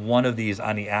have one of these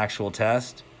on the actual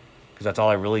test, because that's all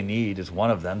I really need is one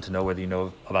of them to know whether you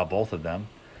know about both of them.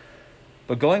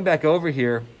 But going back over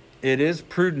here, it is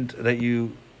prudent that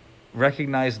you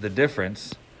recognize the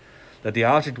difference, that the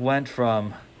object went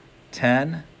from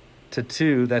 10 to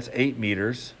 2, that's 8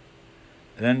 meters,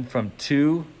 and then from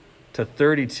 2 to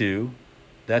 32,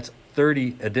 that's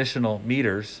 30 additional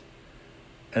meters,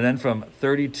 and then from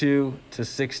 32 to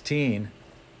 16,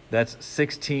 that's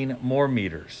 16 more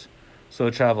meters. So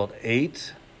it traveled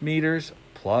 8 meters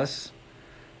plus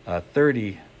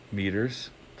 30 meters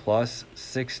plus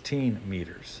 16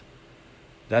 meters.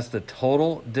 That's the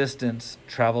total distance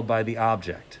traveled by the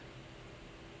object.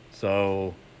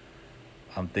 So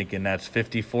I'm thinking that's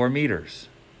 54 meters.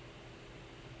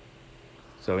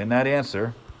 So in that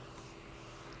answer,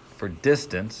 for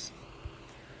distance,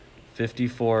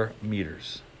 54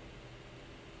 meters.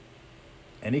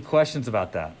 Any questions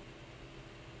about that?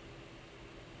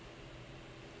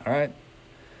 All right.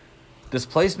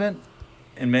 Displacement,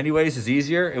 in many ways, is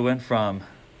easier. It went from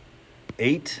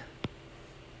 8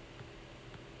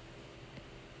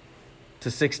 to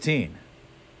 16.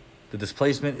 The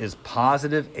displacement is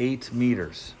positive 8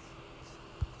 meters.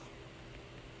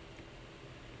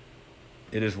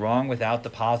 It is wrong without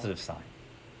the positive sign.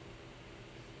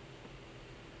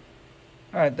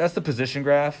 All right, that's the position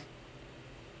graph.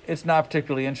 It's not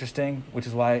particularly interesting, which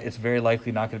is why it's very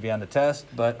likely not going to be on the test,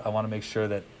 but I want to make sure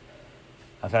that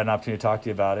I've had an opportunity to talk to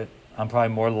you about it. I'm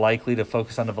probably more likely to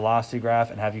focus on the velocity graph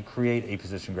and have you create a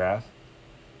position graph.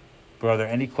 But are there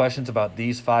any questions about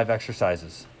these 5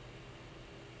 exercises?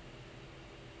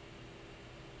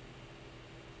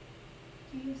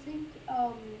 Do you think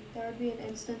there would be an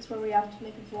instance where we have to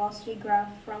make a velocity graph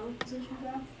from a position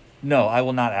graph? No, I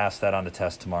will not ask that on the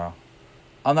test tomorrow.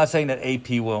 I'm not saying that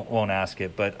AP won't ask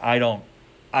it, but I don't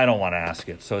want to ask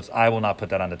it. So I will not put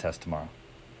that on the test tomorrow.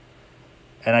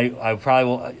 And I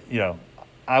probably will,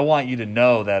 I want you to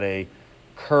know that a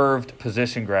curved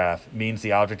position graph means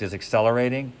the object is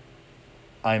accelerating.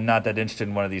 I'm not that interested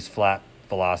in one of these flat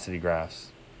velocity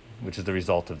graphs, which is the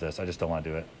result of this. I just don't want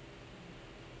to do it.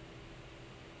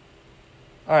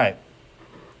 All right,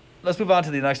 let's move on to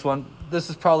the next one.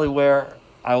 This is probably where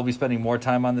I will be spending more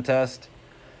time on the test.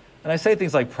 And I say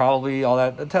things like probably, all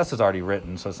that. The test is already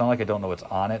written, so it's not like I don't know what's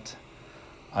on it.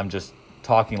 I'm just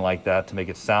talking like that to make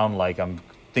it sound like I'm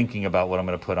thinking about what I'm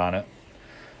going to put on it.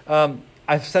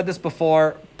 I've said this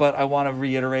before, but I want to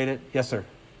reiterate it. Yes, sir?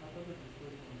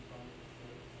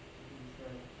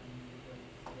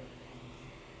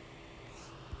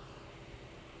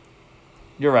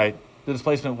 You're right. The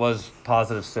displacement was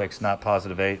 +6, not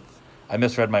 +8. I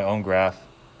misread my own graph.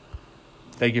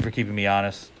 Thank you for keeping me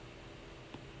honest.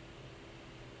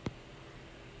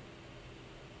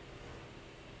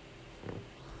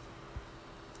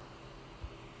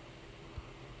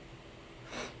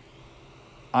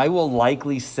 I will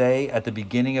likely say at the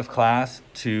beginning of class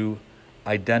to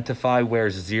identify where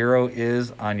 0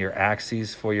 is on your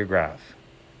axes for your graph.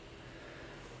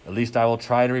 At least I will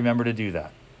try to remember to do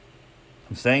that.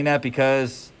 I'm saying that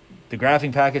because the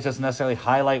graphing package doesn't necessarily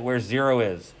highlight where 0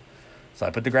 is. So I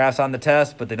put the graphs on the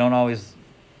test, but they don't always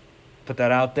put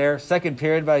that out there. Second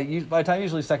period, by the time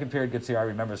usually second period gets here, I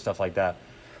remember stuff like that.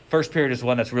 First period is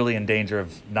one that's really in danger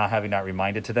of not having that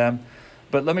reminded to them.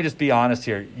 But let me just be honest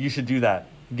here. You should do that.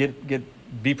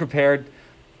 Be prepared.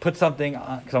 Put something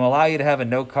on, because I'm allowing you to have a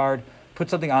note card. Put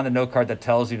something on the note card that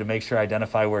tells you to make sure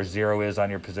identify where 0 is on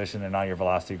your position and on your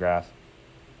velocity graph.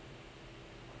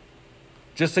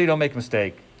 Just so you don't make a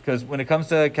mistake. Because when it comes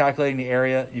to calculating the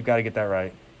area, you've got to get that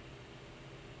right.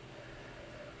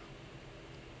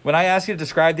 When I ask you to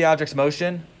describe the object's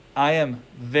motion, I am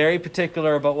very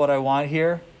particular about what I want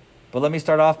here. But let me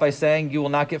start off by saying you will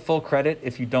not get full credit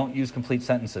if you don't use complete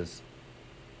sentences.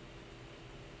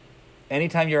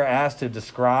 Anytime you're asked to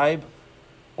describe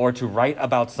or to write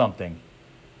about something,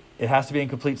 it has to be in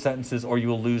complete sentences or you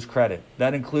will lose credit.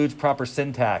 That includes proper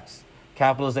syntax,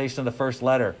 capitalization of the first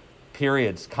letter,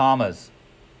 periods, commas,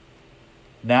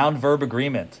 noun-verb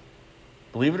agreement.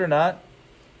 Believe it or not,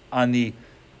 on the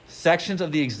sections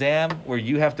of the exam where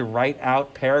you have to write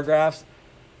out paragraphs,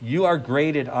 you are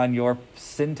graded on your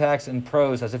syntax and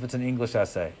prose as if it's an English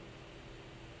essay.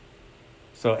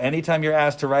 So anytime you're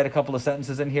asked to write a couple of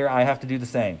sentences in here, I have to do the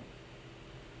same.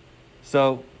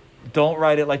 So don't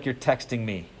write it like you're texting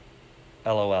me,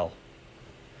 LOL.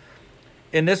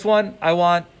 In this one, I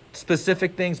want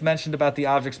specific things mentioned about the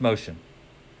object's motion.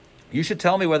 You should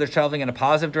tell me whether it's traveling in a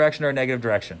positive direction or a negative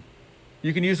direction.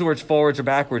 You can use the words forwards or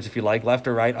backwards if you like, left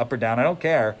or right, up or down, I don't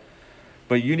care.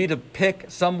 But you need to pick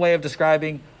some way of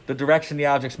describing the direction the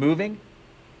object's moving.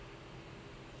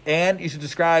 And you should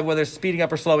describe whether it's speeding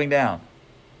up or slowing down.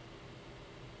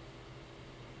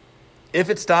 If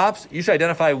it stops, you should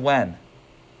identify when.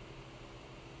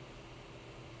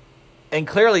 And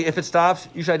clearly, if it stops,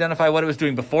 you should identify what it was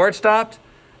doing before it stopped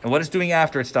and what it's doing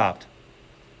after it stopped.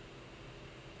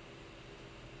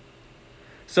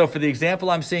 So for the example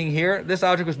I'm seeing here, this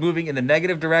object was moving in the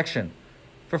negative direction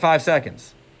for 5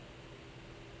 seconds.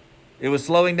 It was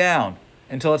slowing down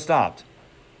until it stopped.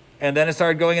 And then it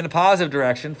started going in the positive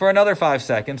direction for another 5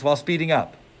 seconds while speeding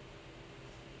up.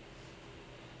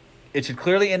 It should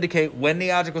clearly indicate when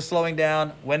the object was slowing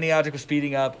down, when the object was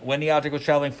speeding up, when the object was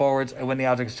traveling forwards, and when the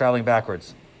object was traveling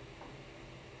backwards.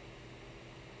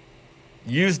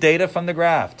 Use data from the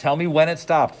graph. Tell me when it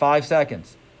stopped, 5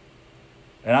 seconds.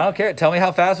 And I don't care. Tell me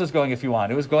how fast it was going if you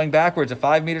want. It was going backwards at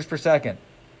 5 meters per second,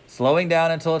 slowing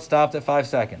down until it stopped at 5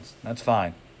 seconds. That's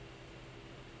fine.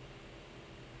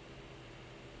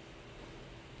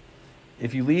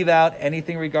 If you leave out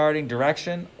anything regarding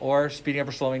direction or speeding up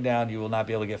or slowing down, you will not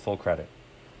be able to get full credit.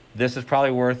 This is probably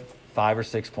worth 5 or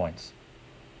 6 points.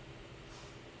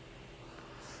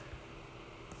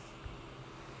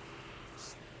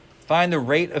 Find the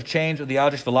rate of change of the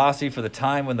object's velocity for the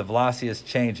time when the velocity is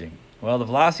changing. Well, the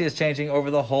velocity is changing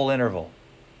over the whole interval.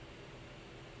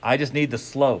 I just need the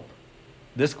slope.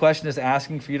 This question is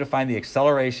asking for you to find the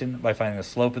acceleration by finding the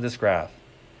slope of this graph.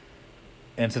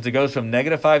 And since it goes from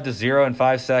 -5 to 0 in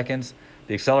 5 seconds,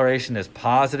 the acceleration is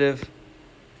positive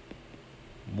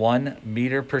 1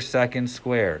 meter per second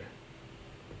squared.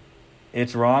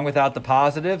 It's wrong without the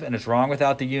positive, and it's wrong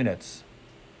without the units.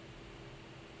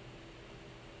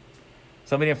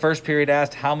 Somebody in first period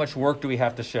asked, how much work do we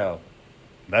have to show?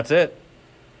 That's it.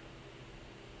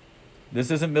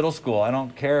 This isn't middle school. I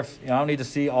don't care if, I don't need to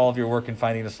see all of your work in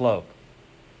finding the slope.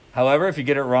 However, if you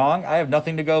get it wrong, I have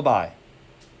nothing to go by.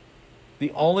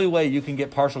 The only way you can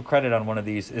get partial credit on one of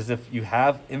these is if you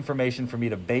have information for me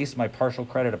to base my partial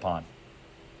credit upon.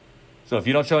 So if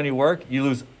you don't show any work, you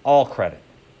lose all credit.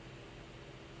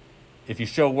 If you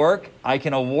show work, I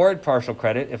can award partial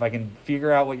credit if I can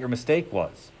figure out what your mistake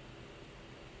was.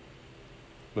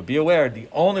 But be aware, the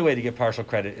only way to get partial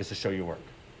credit is to show your work.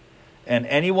 And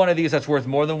any one of these that's worth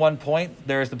more than 1 point,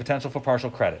 there is the potential for partial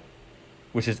credit,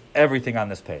 which is everything on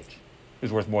this page is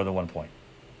worth more than 1 point.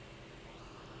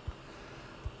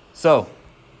 So,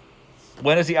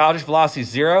 when is the object's velocity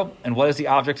 0, and what is the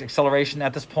object's acceleration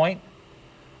at this point?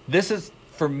 This is,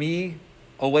 for me,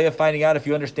 a way of finding out if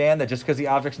you understand that just because the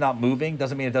object's not moving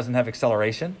doesn't mean it doesn't have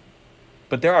acceleration.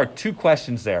 But there are 2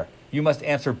 questions there. You must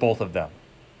answer both of them.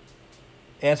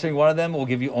 answering one of them will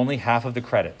give you only half of the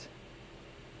credit.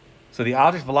 So the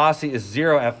object velocity is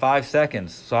 0 at 5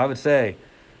 seconds. So I would say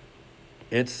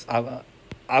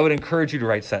I would encourage you to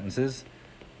write sentences.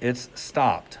 It's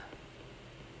stopped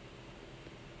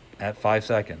at 5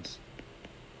 seconds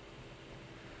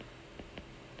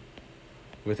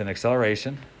with an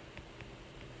acceleration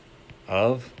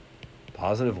of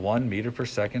positive 1 meter per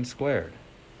second squared.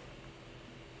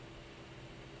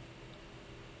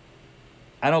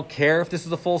 I don't care if this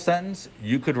is a full sentence.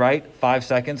 You could write 5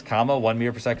 seconds, comma, 1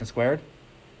 meter per second squared.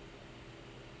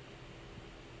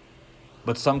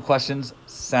 But some questions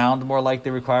sound more like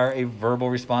they require a verbal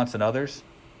response than others.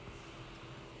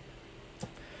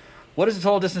 What is the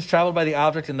total distance traveled by the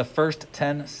object in the first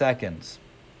 10 seconds?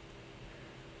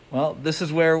 Well, this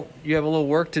is where you have a little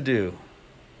work to do.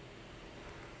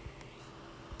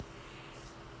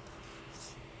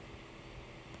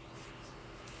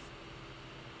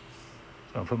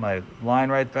 So I'll put my line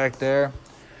right back there.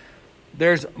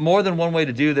 There's more than one way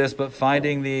to do this, but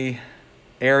finding the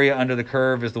area under the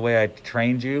curve is the way I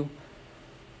trained you.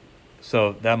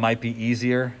 So that might be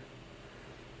easier.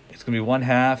 It's going to be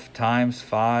 1/2 times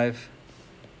 5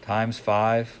 times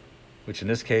 5, which in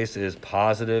this case is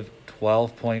positive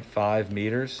 12.5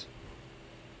 meters.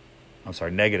 I'm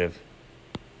sorry, negative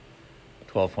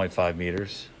 12.5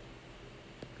 meters,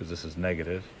 because this is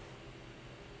negative.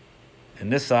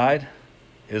 And this side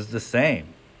is the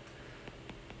same.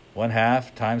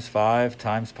 1/2 times 5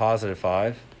 times positive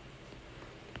 5,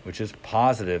 which is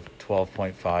positive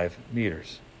 12.5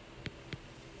 meters.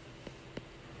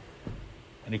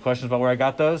 Any questions about where I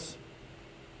got those?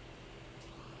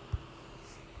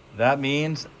 That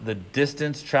means the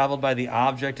distance traveled by the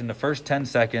object in the first 10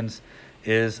 seconds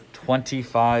is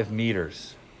 25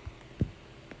 meters.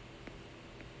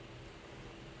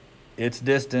 It's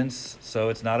distance, so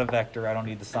it's not a vector. I don't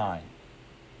need the sign.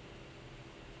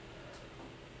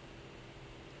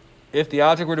 If the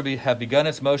object were to have begun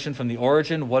its motion from the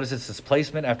origin, what is its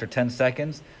displacement after 10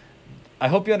 seconds? I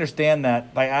hope you understand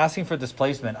that by asking for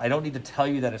displacement, I don't need to tell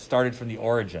you that it started from the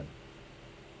origin,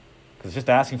 because it's just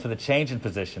asking for the change in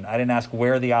position. I didn't ask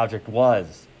where the object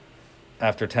was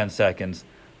after 10 seconds.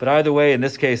 But either way, in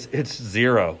this case, it's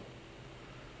 0.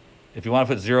 If you want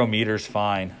to put 0 meters,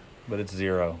 fine, but it's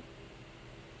 0.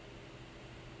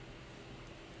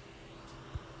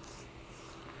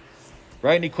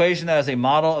 Write an equation that has a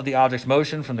model of the object's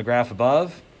motion from the graph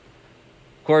above.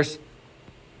 Of course,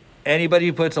 anybody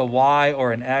who puts a y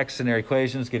or an x in their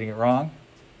equation is getting it wrong.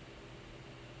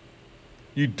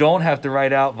 You don't have to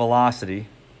write out velocity.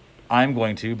 I'm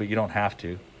going to, but you don't have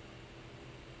to.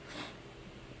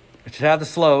 It should have the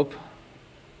slope.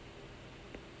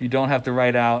 You don't have to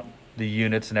write out the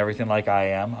units and everything like I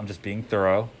am. I'm just being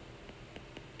thorough.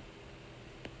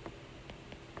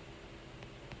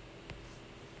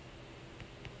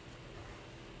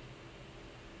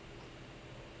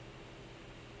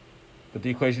 But the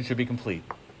equation should be complete.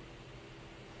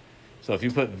 So if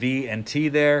you put v and t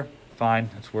there, fine,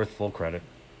 it's worth full credit.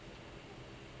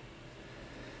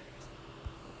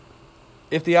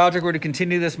 If the object were to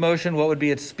continue this motion, what would be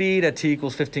its speed at t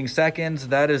equals 15 seconds?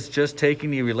 That is just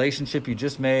taking the relationship you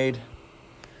just made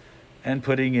and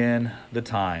putting in the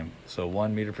time. So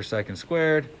 1 meter per second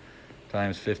squared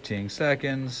times 15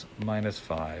 seconds minus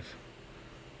 5.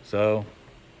 So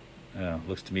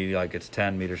looks to me like it's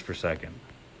 10 meters per second.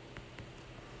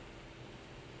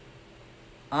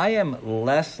 I am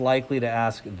less likely to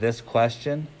ask this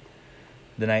question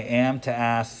than I am to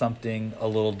ask something a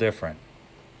little different.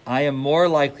 I am more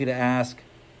likely to ask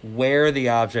where the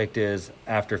object is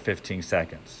after 15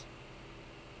 seconds.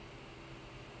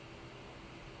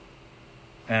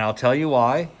 And I'll tell you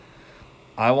why.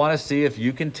 I want to see if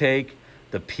you can take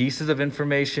the pieces of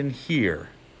information here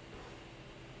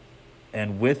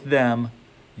and with them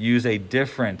use a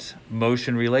different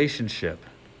motion relationship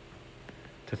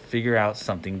to figure out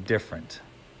something different.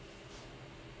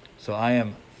 So I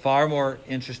am far more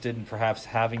interested in perhaps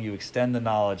having you extend the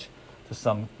knowledge to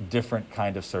some different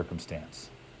kind of circumstance.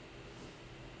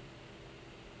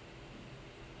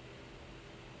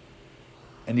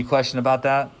 Any question about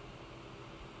that?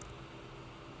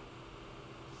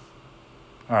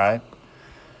 All right.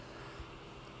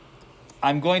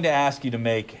 I'm going to ask you to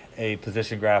make a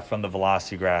position graph from the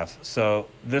velocity graph. So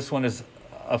this one is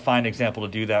a fine example to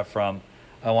do that from.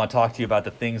 I want to talk to you about the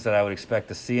things that I would expect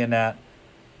to see in that,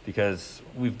 because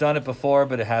we've done it before,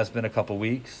 but it has been a couple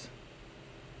weeks.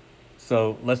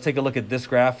 So let's take a look at this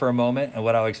graph for a moment and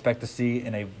what I would expect to see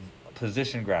in a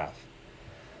position graph.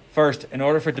 First, in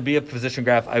order for it to be a position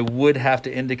graph, I would have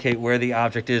to indicate where the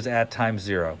object is at time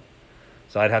 0.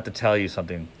 So I'd have to tell you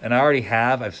something. And I already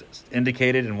have. I've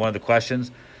indicated in one of the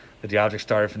questions that the object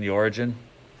started from the origin.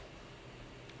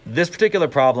 This particular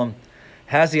problem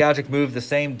has the object move the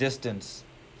same distance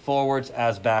forwards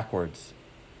as backwards.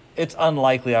 It's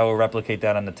unlikely I will replicate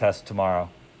that on the test tomorrow.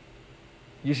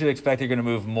 You should expect you're going to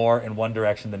move more in one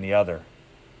direction than the other,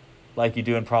 like you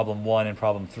do in problem 1 and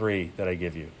problem 3 that I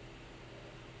give you.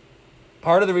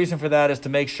 Part of the reason for that is to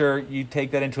make sure you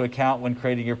take that into account when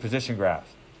creating your position graph,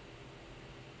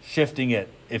 shifting it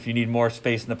if you need more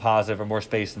space in the positive or more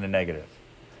space in the negative.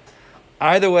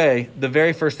 Either way, the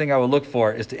very first thing I will look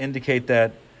for is to indicate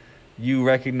that you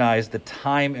recognize the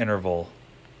time interval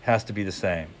has to be the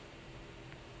same.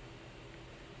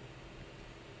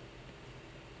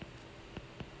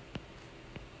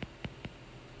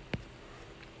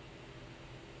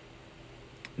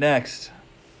 Next,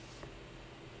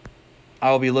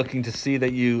 I will be looking to see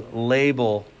that you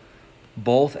label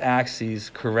both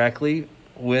axes correctly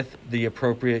with the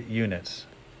appropriate units.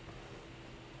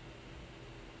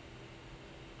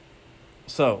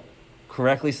 So,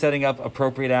 correctly setting up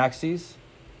appropriate axes,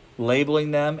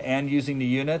 labeling them, and using the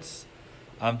units.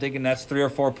 I'm thinking that's 3 or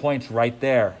 4 points right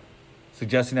there,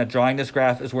 suggesting that drawing this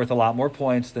graph is worth a lot more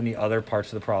points than the other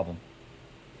parts of the problem.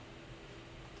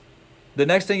 The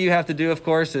next thing you have to do, of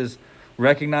course, is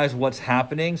recognize what's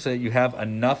happening so that you have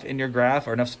enough in your graph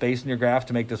or enough space in your graph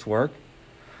to make this work.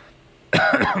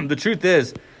 The truth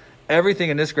is, everything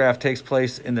in this graph takes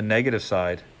place in the negative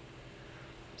side.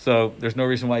 So there's no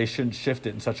reason why you shouldn't shift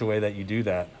it in such a way that you do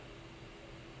that.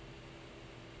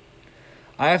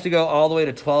 I have to go all the way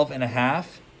to 12.5.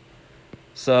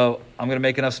 So I'm going to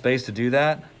make enough space to do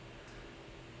that.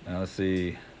 Now let's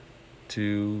see.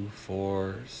 2,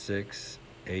 4, 6,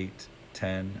 8,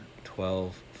 10,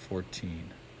 12,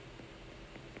 14.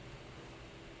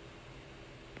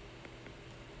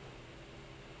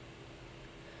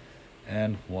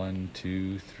 And 1,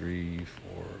 2, 3, 4,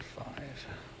 5.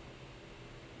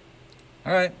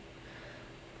 All right.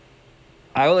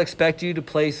 I will expect you to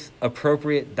place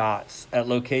appropriate dots at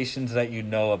locations that you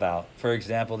know about. For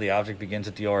example, the object begins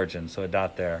at the origin, so a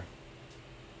dot there.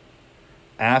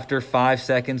 After 5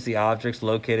 seconds, the object's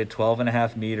located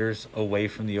 12.5 meters away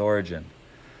from the origin.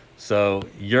 So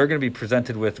you're going to be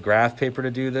presented with graph paper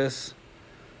to do this,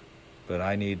 but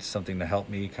I need something to help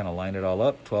me kind of line it all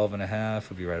up. 12.5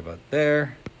 would be right about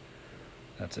there.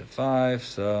 That's at 5,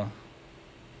 so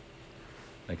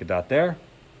make a dot there.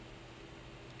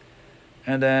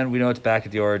 And then we know it's back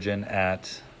at the origin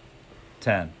at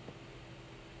 10.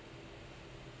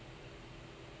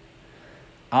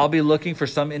 I'll be looking for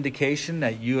some indication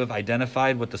that you have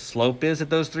identified what the slope is at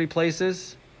those 3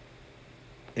 places.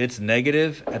 It's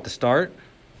negative at the start.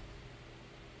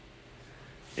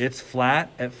 It's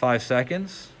flat at 5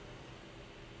 seconds.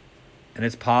 And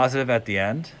it's positive at the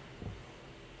end.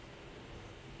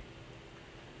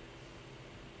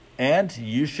 And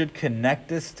you should connect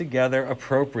this together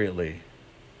appropriately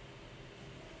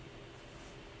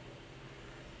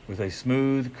with a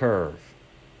smooth curve.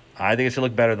 I think it should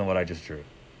look better than what I just drew.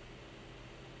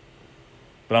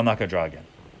 But I'm not going to draw again.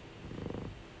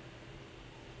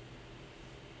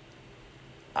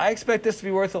 I expect this to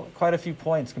be worth quite a few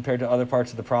points compared to other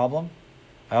parts of the problem.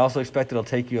 I also expect it'll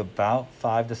take you about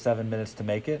 5 to 7 minutes to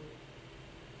make it.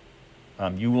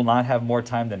 You will not have more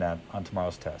time than that on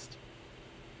tomorrow's test.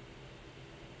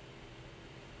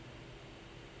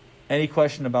 Any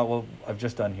question about what I've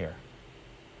just done here?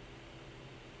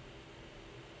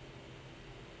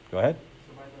 Go ahead.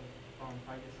 So by the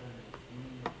 5 to 7 minutes, you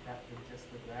mean that for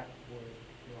just the graph or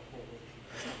the whole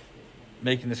worksheet?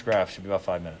 Making this graph should be about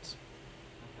 5 minutes.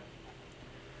 Okay.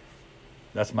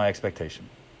 That's my expectation.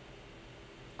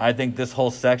 I think this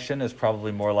whole section is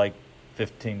probably more like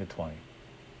 15 to 20.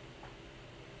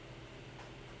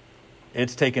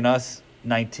 It's taken us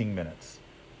 19 minutes,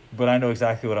 but I know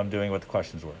exactly what I'm doing, what the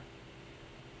questions were.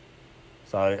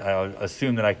 So I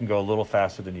assume that I can go a little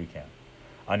faster than you can.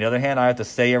 On the other hand, I have to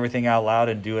say everything out loud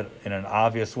and do it in an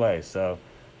obvious way. So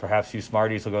perhaps you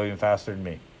smarties will go even faster than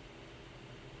me.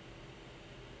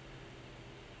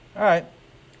 All right.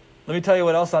 Let me tell you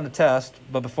what else on the test.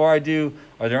 But before I do,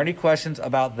 are there any questions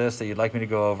about this that you'd like me to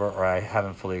go over or I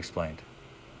haven't fully explained?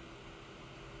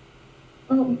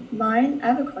 Oh, mine,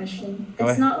 I have a question. Go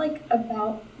It's ahead. not like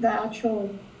about the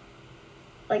actual,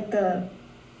 like the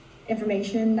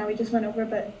information that we just went over,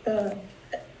 but the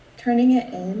turning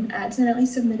it in. I accidentally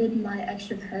submitted my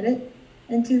extra credit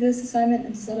into this assignment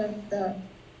instead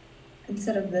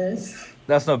of this.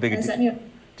 That's no big And it deal. sent me a,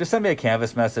 Just send me a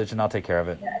Canvas message and I'll take care of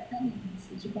it. yeah, I sent me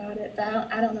a message. message about it,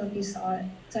 but I don't know if you saw it,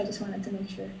 so I just wanted to make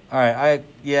sure. All right,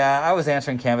 I was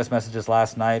answering Canvas messages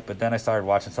last night, but then I started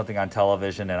watching something on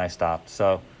television and I stopped.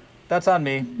 So that's on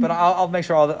me, but I'll make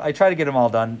sure I try to get them all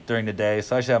done during the day,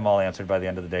 so I should have them all answered by the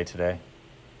end of the day today.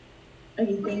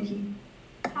 Okay, thank you.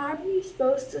 How are you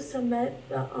supposed to submit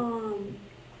the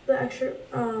extra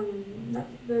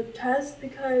the test,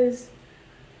 because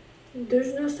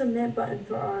there's no submit button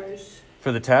for ours.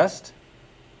 For the test?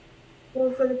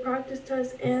 Well, for the practice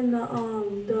test and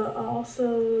the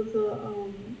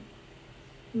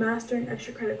mastering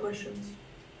extra credit questions.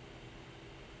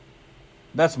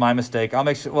 That's my mistake. I'll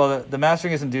make sure. Well, the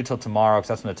mastering isn't due till tomorrow because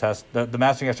that's when the test. The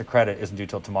mastering extra credit isn't due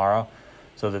till tomorrow,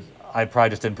 so that I probably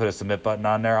just didn't put a submit button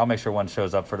on there. I'll make sure one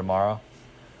shows up for tomorrow.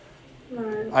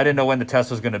 Right. I didn't know when the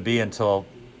test was going to be until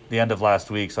the end of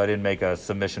last week, so I didn't make a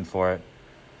submission for it.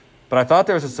 But I thought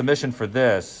there was a submission for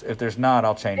this. If there's not,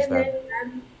 I'll change that.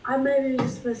 I may be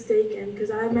just mistaken because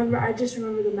I just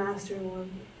remember the mastering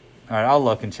one. All right, I'll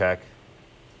look and check.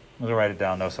 I'm gonna write it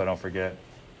down though, so I don't forget.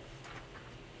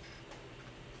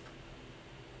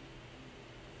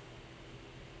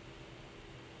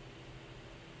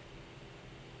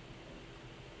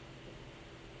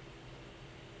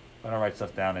 If I don't write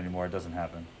stuff down anymore, it doesn't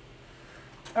happen.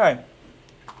 All right.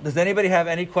 Does anybody have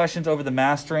any questions over the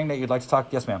mastering that you'd like to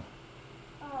talk? Yes, ma'am.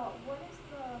 What is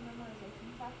the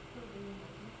memorization check for the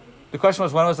motion equations? The question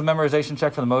was, when was the memorization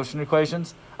check for the motion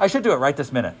equations? I should do it right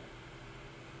this minute,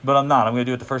 but I'm not. I'm going to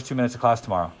do it the first 2 minutes of class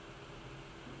tomorrow.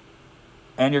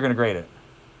 And you're going to grade it.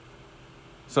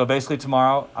 So basically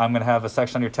tomorrow, I'm going to have a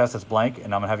section on your test that's blank, and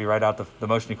I'm going to have you write out the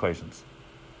motion equations.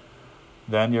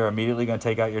 Then you're immediately going to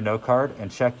take out your note card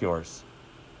and check yours.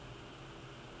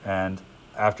 And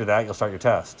after that, you'll start your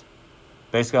test.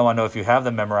 Basically, I want to know if you have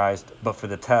them memorized, but for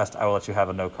the test, I will let you have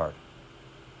a note card.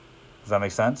 Does that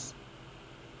make sense?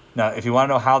 Now, if you want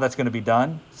to know how that's going to be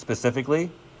done specifically,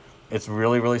 it's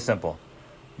really, really simple.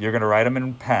 You're going to write them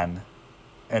in pen,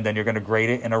 and then you're going to grade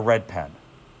it in a red pen.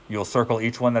 You'll circle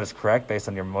each one that is correct based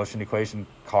on your motion equation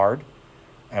card.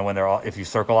 And when if you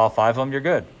circle all 5 of them, you're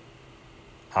good.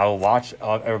 I will watch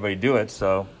everybody do it,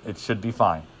 so it should be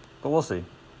fine. But we'll see.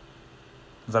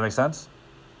 Does that make sense?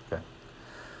 Okay.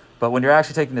 But when you're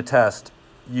actually taking the test,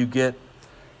 you get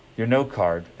your note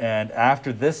card. And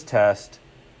after this test,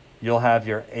 you'll have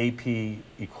your AP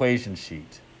equation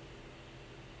sheet,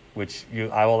 which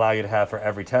I will allow you to have for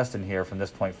every test in here from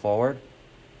this point forward.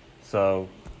 So,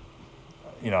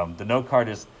 the note card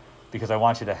is because I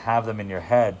want you to have them in your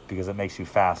head because it makes you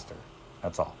faster.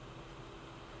 That's all.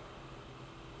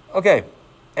 Okay,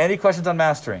 any questions on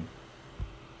mastering?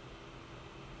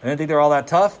 I didn't think they were all that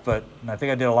tough, but I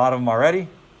think I did a lot of them already.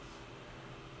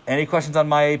 Any questions on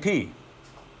my AP?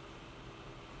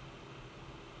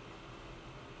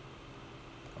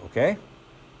 Okay.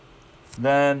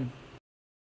 Then